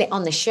just feel it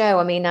on the show.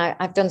 I mean,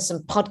 I've done some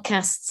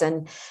podcasts,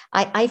 and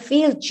I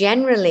feel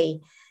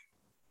generally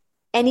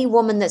any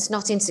woman that's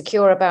not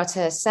insecure about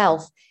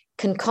herself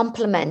can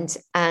compliment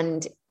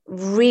and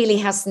really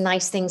has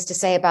nice things to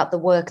say about the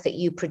work that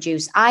you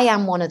produce. I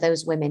am one of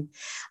those women.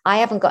 I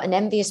haven't got an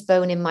envious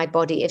bone in my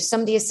body. If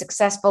somebody is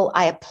successful,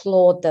 I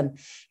applaud them.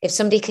 If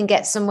somebody can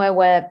get somewhere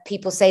where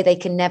people say they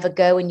can never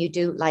go and you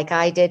do like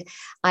I did,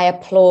 I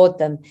applaud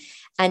them.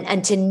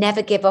 And to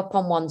never give up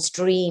on one's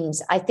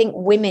dreams. I think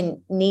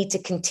women need to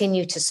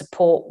continue to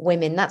support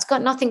women. That's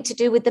got nothing to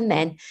do with the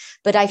men,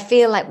 but I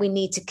feel like we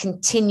need to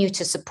continue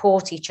to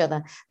support each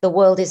other. The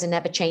world is an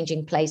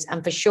ever-changing place.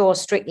 And for sure,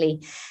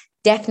 Strictly,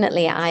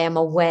 definitely, I am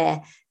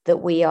aware that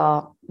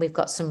we've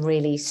got some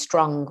really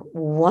strong,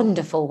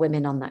 wonderful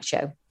women on that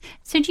show.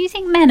 So do you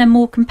think men are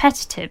more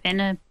competitive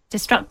in a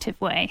destructive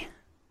way?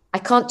 I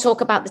can't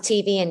talk about the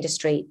TV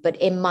industry, but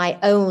in my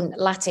own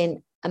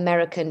Latin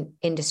American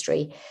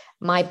industry,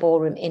 my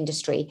ballroom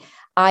industry,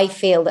 I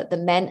feel that the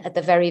men at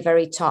the very,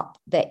 very top,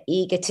 they're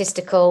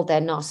egotistical,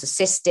 they're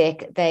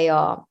narcissistic, they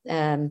are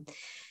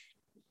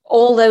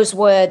all those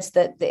words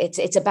that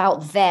it's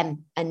about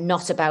them and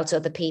not about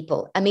other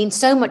people. I mean,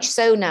 so much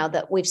so now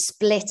that we've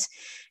split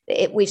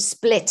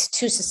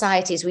 2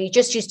 societies. We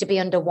just used to be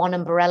under one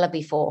umbrella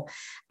before,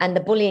 and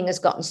the bullying has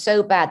gotten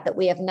so bad that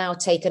we have now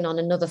taken on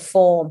another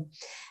form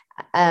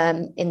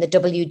in the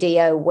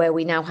WDO, where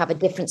we now have a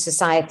different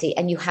society,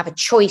 and you have a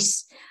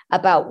choice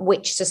about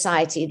which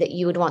society that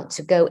you would want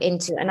to go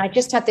into. And I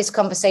just had this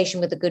conversation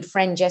with a good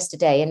friend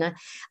yesterday, and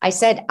I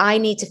said, I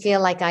need to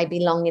feel like I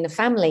belong in a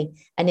family.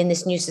 And in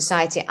this new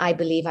society, I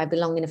believe I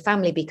belong in a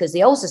family, because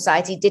the old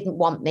society didn't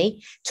want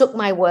me, took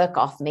my work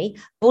off me,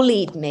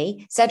 bullied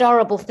me, said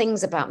horrible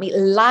things about me,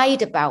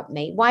 lied about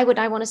me. Why would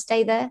I want to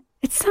stay there?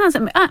 It sounds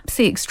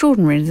absolutely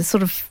extraordinary. It's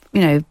sort of,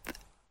 you know,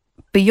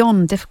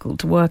 beyond difficult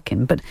to work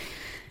in, but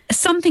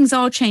some things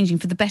are changing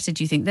for the better,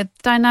 do you think? The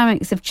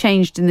dynamics have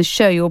changed in the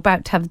show. You're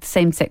about to have the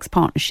same-sex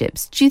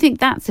partnerships. Do you think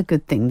that's a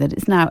good thing, that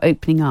it's now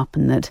opening up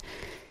and that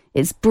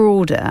it's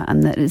broader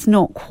and that it's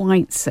not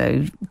quite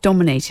so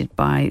dominated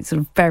by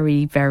sort of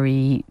very,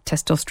 very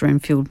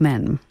testosterone-fueled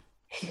men?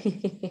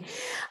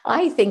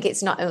 I think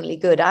it's not only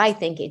good, I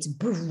think it's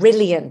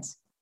brilliant.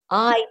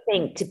 I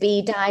think to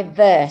be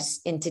diverse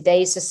in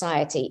today's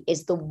society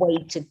is the way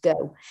to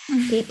go.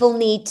 People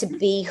need to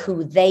be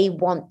who they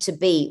want to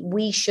be.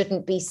 We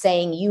shouldn't be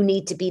saying, you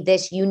need to be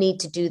this, you need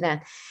to do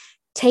that.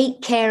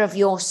 Take care of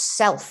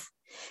yourself.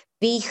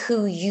 Be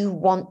who you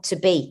want to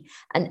be.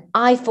 And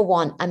I, for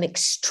one, am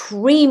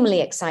extremely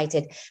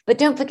excited. But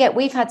don't forget,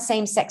 we've had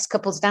same-sex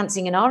couples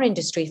dancing in our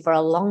industry for a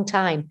long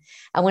time.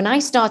 And when I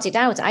started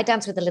out, I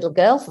danced with a little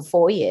girl for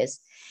 4 years.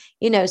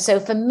 So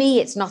for me,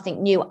 it's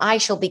nothing new. I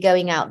shall be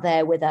going out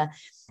there with a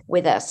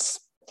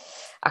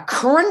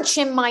crunch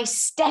in my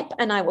step,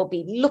 and I will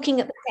be looking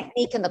at the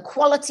technique and the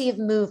quality of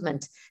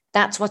movement.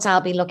 That's what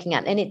I'll be looking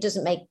at. And it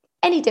doesn't make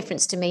any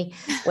difference to me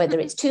whether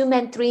it's 2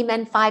 men, 3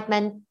 men, 5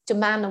 men, to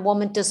man and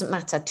woman, doesn't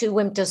matter. 2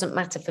 women doesn't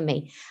matter for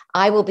me.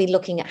 I will be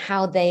looking at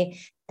how their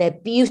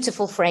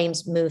beautiful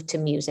frames move to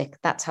music.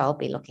 That's how I'll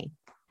be looking.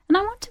 And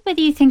I wonder whether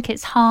you think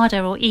it's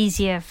harder or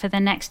easier for the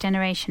next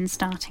generation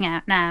starting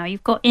out now.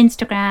 You've got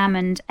Instagram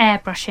and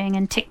airbrushing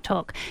and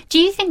TikTok. Do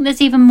you think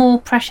there's even more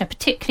pressure,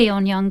 particularly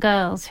on young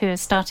girls who are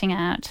starting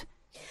out?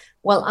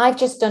 Well, I've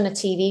just done a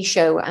TV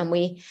show, and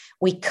we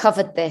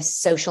covered this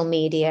social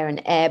media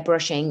and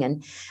airbrushing,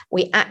 and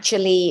we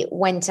actually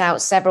went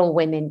out, several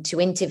women, to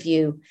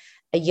interview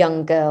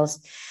young girls.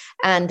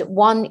 And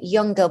one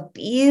young girl,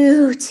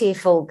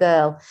 beautiful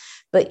girl,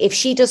 but if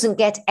she doesn't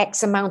get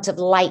X amount of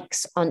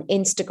likes on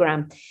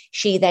Instagram,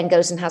 she then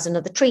goes and has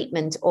another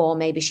treatment, or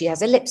maybe she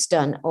has her lips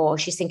done, or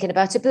she's thinking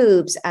about her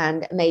boobs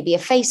and maybe a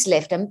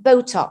facelift and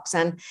Botox.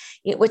 And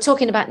we're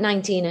talking about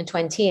 19 and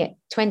 20.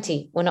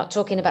 We're not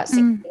talking about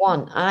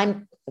 61.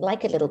 I'm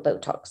like a little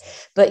Botox,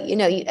 but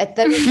at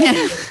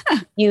those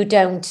you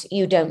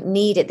don't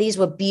need it. These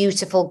were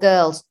beautiful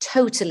girls,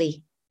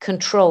 totally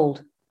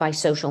controlled by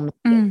social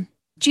media.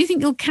 Do you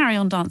think you'll carry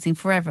on dancing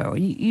forever, or are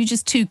you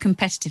just too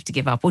competitive to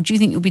give up? Or do you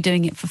think you'll be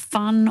doing it for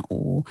fun,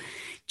 or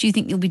do you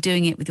think you'll be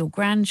doing it with your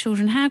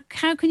grandchildren? How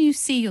can you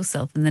see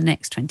yourself in the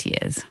next 20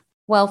 years?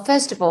 Well,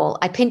 first of all,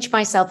 I pinch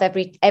myself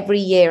every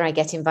year I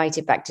get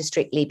invited back to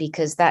Strictly,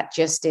 because that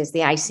just is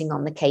the icing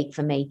on the cake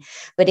for me.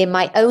 But in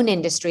my own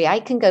industry, I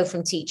can go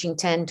from teaching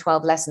 10,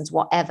 12 lessons,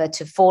 whatever,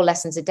 to 4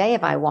 lessons a day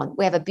if I want.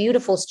 We have a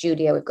beautiful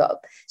studio. We've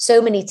got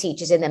so many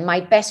teachers in there. My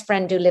best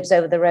friend who lives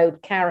over the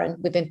road, Karen,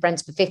 we've been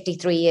friends for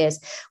 53 years.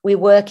 We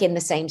work in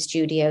the same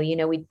studio.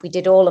 We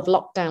did all of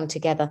lockdown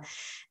together.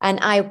 And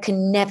I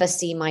can never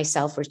see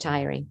myself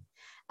retiring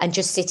and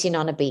just sitting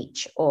on a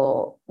beach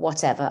or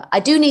whatever.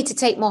 I do need to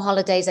take more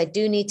holidays. I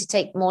do need to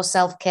take more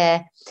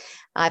self-care.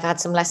 I've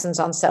had some lessons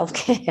on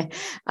self-care.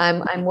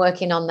 I'm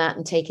working on that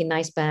and taking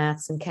nice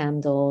baths and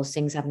candles,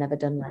 things I've never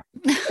done.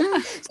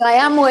 So I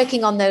am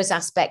working on those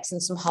aspects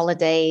and some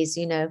holidays,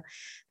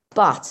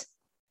 but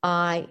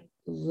I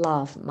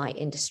love my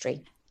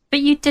industry. But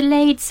you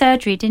delayed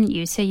surgery, didn't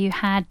you? So you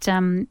had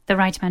the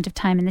right amount of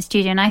time in the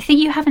studio. And I think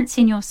you haven't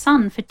seen your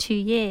son for 2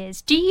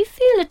 years. Do you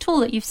feel at all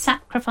that you've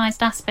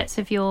sacrificed aspects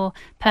of your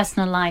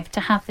personal life to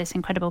have this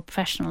incredible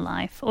professional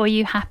life? Or are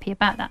you happy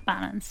about that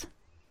balance?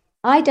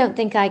 I don't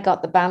think I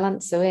got the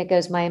balance. So here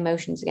goes my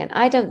emotions again.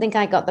 I don't think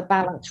I got the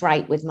balance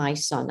right with my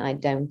son. I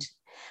don't.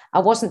 I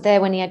wasn't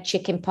there when he had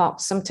chicken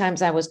pox.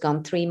 Sometimes I was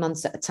gone 3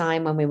 months at a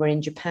time when we were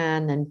in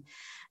Japan, and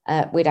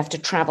we'd have to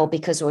travel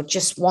because I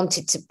just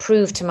wanted to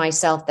prove to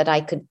myself that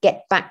I could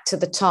get back to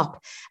the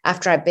top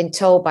after I'd been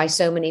told by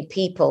so many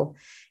people,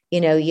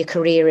 your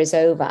career is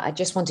over. I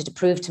just wanted to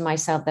prove to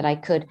myself that I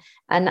could.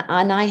 And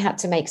I had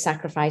to make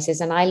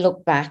sacrifices. And I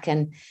look back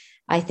and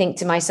I think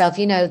to myself,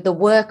 the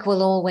work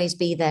will always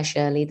be there,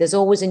 Shirley. There's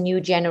always a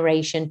new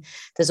generation.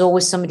 There's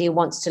always somebody who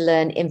wants to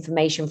learn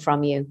information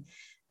from you.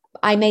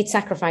 I made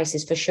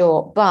sacrifices for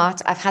sure,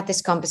 but I've had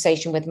this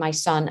conversation with my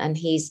son, and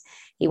he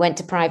went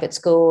to private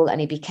school and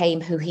he became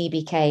who he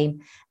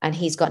became, and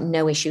he's got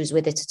no issues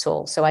with it at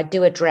all. So I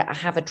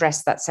have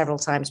addressed that several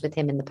times with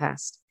him in the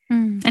past.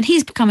 And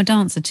he's become a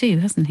dancer too,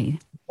 hasn't he?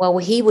 Well,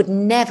 he would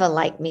never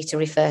like me to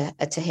refer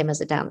to him as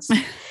a dancer.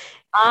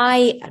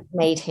 I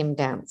made him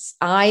dance.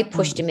 I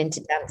pushed him into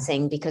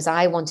dancing because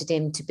I wanted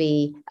him to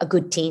be a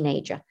good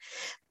teenager.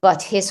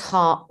 But his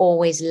heart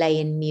always lay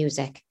in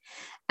music.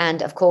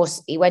 And of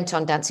course, he went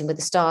on Dancing with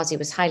the Stars. He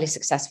was highly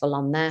successful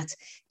on that.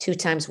 2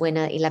 times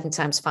winner, 11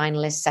 times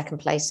finalist, 2nd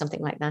place,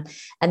 something like that.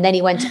 And then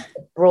he went to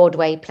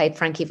Broadway, played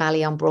Frankie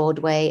Valli on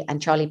Broadway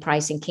and Charlie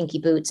Price in Kinky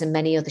Boots and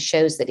many other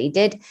shows that he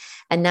did.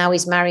 And now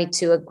he's married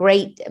to a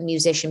great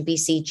musician,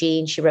 BC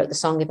Jean. She wrote the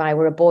song If I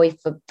Were a Boy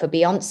for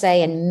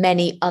Beyonce and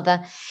many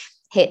other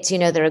hits.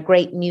 They're a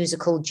great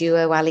musical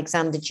duo,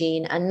 Alexander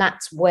Jean. And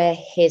that's where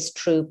his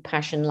true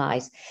passion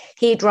lies.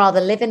 He'd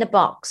rather live in a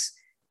box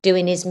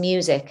doing his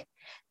music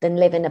than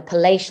live in a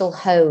palatial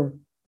home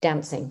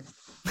dancing.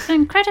 So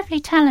incredibly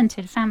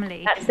talented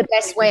family. That's the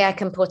best way I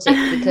can put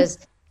it, because,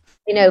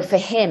 for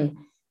him,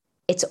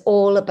 it's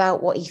all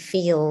about what he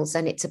feels,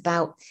 and it's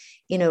about,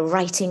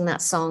 writing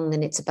that song,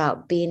 and it's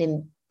about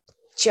being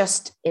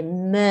just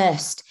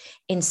immersed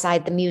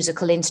inside the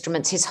musical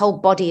instruments. His whole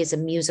body is a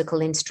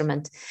musical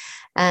instrument.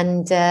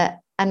 And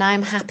And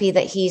I'm happy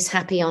that he's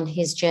happy on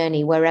his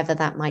journey, wherever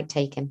that might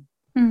take him.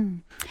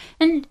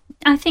 And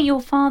I think your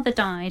father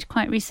died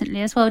quite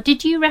recently as well.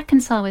 Did you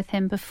reconcile with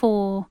him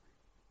before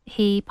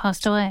he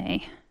passed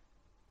away?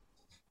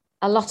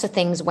 A lot of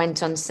things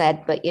went unsaid,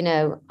 but,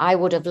 I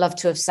would have loved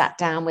to have sat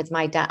down with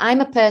my dad. I'm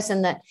a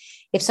person that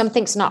if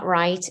something's not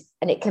right,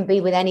 and it can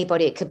be with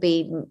anybody, it could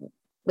be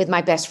with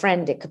my best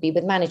friend, it could be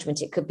with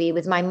management, it could be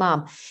with my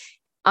mom.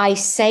 I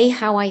say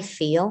how I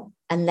feel,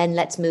 and then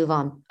let's move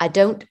on. I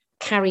don't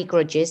carry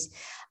grudges.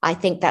 I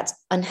think that's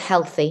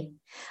unhealthy,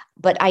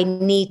 but I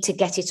need to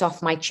get it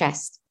off my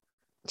chest.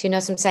 Do you know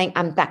what I'm saying?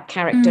 I'm that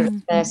character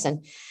of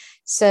person.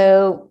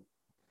 So,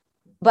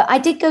 but I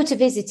did go to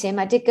visit him.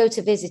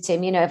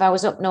 If I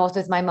was up north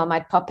with my mum,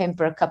 I'd pop in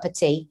for a cup of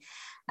tea.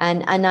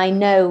 And I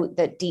know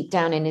that deep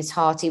down in his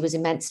heart, he was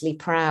immensely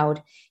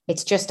proud.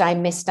 It's just I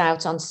missed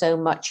out on so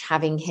much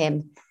having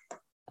him.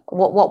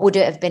 What would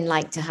it have been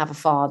like to have a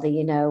father?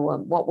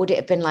 What would it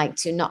have been like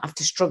to not have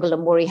to struggle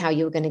and worry how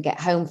you were going to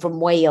get home from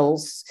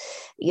Wales,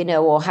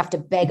 or have to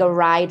beg a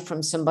ride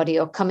from somebody,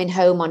 or coming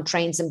home on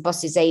trains and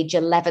buses age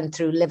 11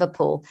 through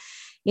Liverpool?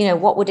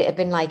 What would it have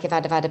been like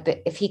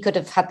if he could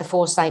have had the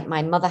foresight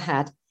my mother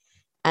had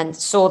and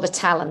saw the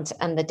talent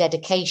and the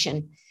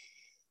dedication?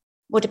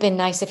 Would have been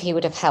nice if he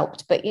would have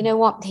helped, but you know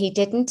what? He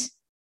didn't.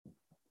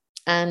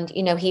 And,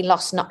 he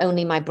lost not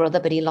only my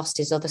brother, but he lost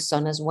his other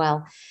son as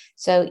well.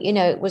 So,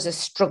 it was a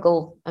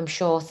struggle. I'm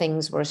sure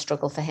things were a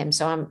struggle for him.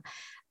 So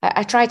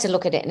I tried to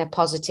look at it in a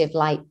positive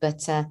light,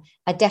 but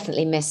I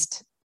definitely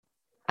missed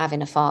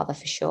having a father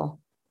for sure.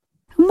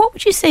 And what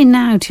would you say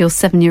now to your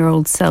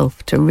 7-year-old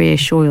self to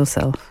reassure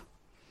yourself?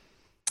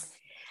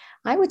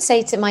 I would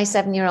say to my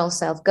 7-year-old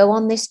self, go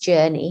on this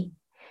journey,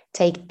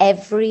 take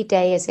every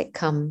day as it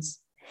comes,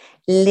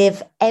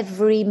 live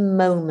every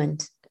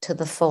moment to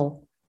the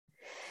full.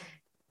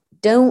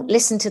 Don't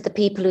listen to the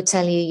people who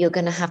tell you you're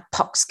going to have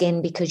pock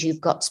skin because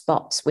you've got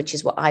spots, which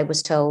is what I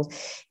was told.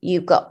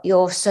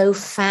 You're so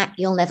fat,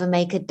 you'll never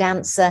make a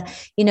dancer.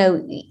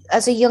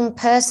 As a young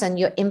person,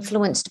 you're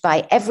influenced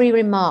by every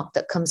remark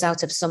that comes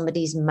out of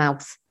somebody's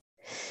mouth.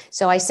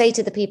 So I say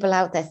to the people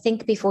out there,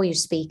 think before you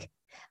speak.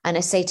 And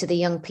I say to the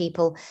young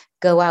people,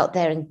 go out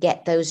there and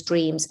get those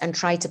dreams and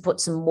try to put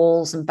some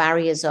walls and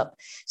barriers up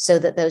so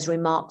that those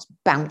remarks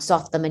bounce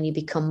off them and you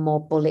become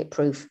more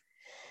bulletproof.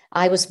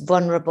 I was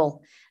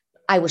vulnerable.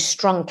 I was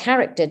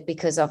strong-charactered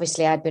because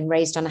obviously I'd been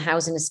raised on a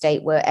housing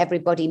estate where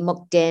everybody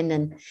mucked in.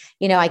 And,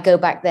 I go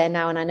back there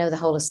now and I know the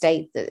whole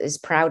estate is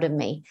proud of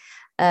me.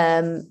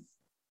 And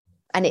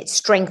it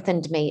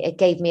strengthened me. It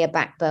gave me a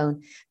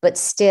backbone. But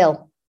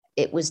still,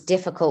 it was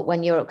difficult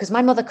because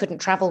my mother couldn't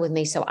travel with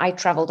me. So I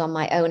traveled on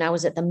my own. I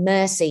was at the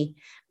mercy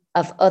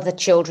of other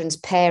children's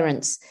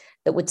parents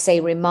that would say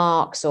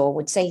remarks or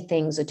would say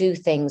things or do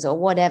things or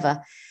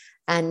whatever.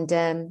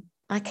 And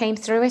I came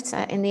through it.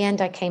 In the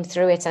end, I came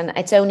through it. And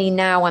it's only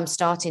now I'm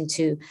starting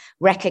to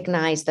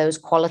recognize those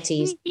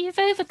qualities. You've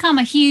overcome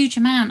a huge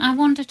amount. I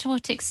wonder to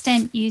what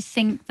extent you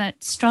think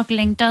that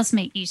struggling does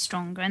make you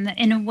stronger and that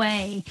in a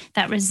way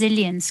that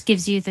resilience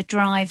gives you the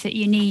drive that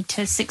you need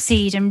to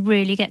succeed and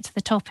really get to the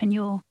top in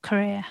your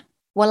career.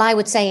 Well, I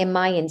would say in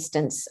my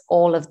instance,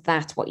 all of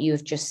that, what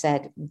you've just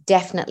said,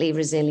 definitely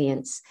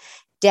resilience.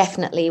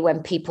 Definitely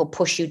when people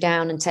push you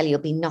down and tell you you'll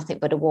be nothing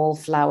but a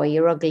wallflower,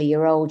 you're ugly,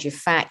 you're old, you're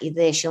fat, you're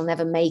this, you'll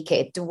never make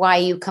it. Why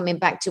are you coming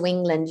back to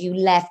England? You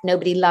left,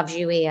 nobody loves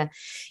you here.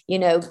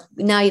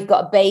 Now you've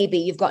got a baby,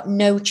 you've got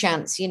no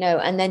chance,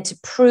 and then to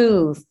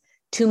prove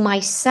to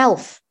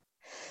myself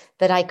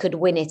that I could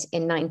win it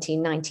in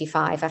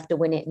 1995 after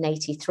winning it in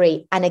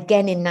 83 and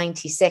again in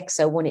 96.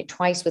 So won it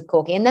twice with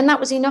Corky. And then that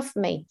was enough for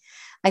me.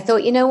 I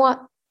thought, you know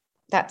what?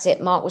 That's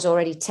it. Mark was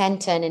already 10,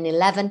 turning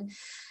 11.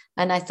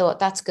 And I thought,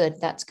 that's good.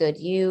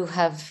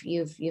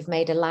 You've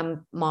made a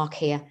landmark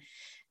here.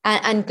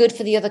 And good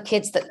for the other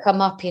kids that come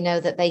up,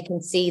 that they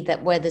can see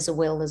that where there's a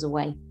will, there's a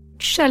way.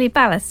 Shirley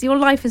Ballas, your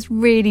life has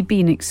really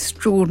been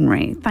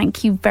extraordinary.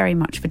 Thank you very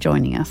much for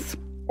joining us.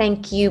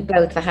 Thank you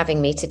both for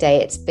having me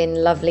today. It's been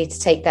lovely to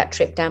take that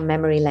trip down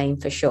memory lane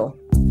for sure.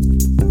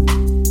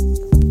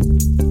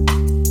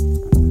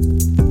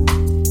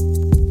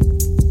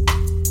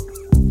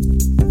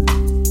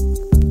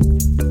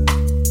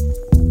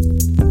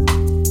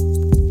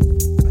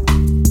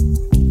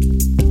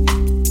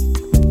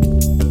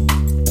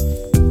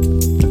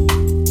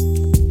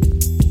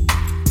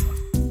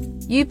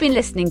 You've been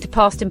listening to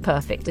Past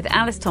Imperfect with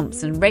Alice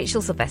Thompson,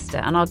 Rachel Sylvester,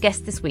 and our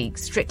guest this week,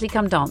 Strictly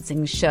Come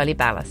Dancing, Shirley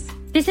Ballas.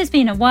 This has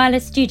been a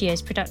Wireless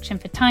Studios production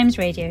for Times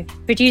Radio,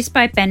 produced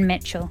by Ben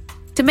Mitchell.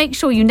 To make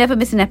sure you never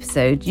miss an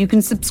episode, you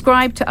can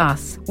subscribe to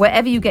us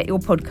wherever you get your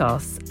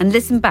podcasts and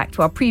listen back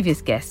to our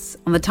previous guests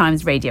on the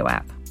Times Radio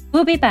app.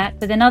 We'll be back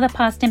with another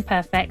Past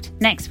Imperfect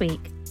next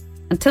week.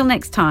 Until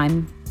next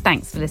time,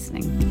 thanks for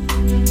listening.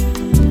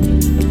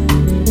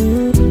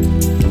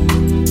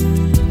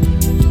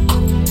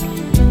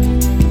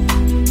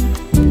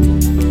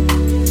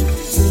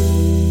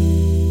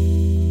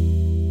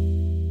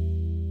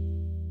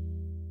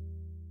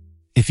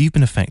 If you've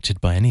been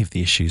affected by any of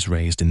the issues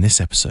raised in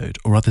this episode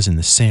or others in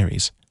this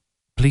series,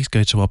 please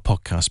go to our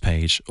podcast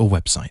page or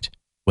website,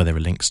 where there are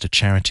links to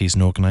charities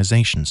and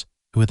organisations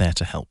who are there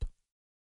to help.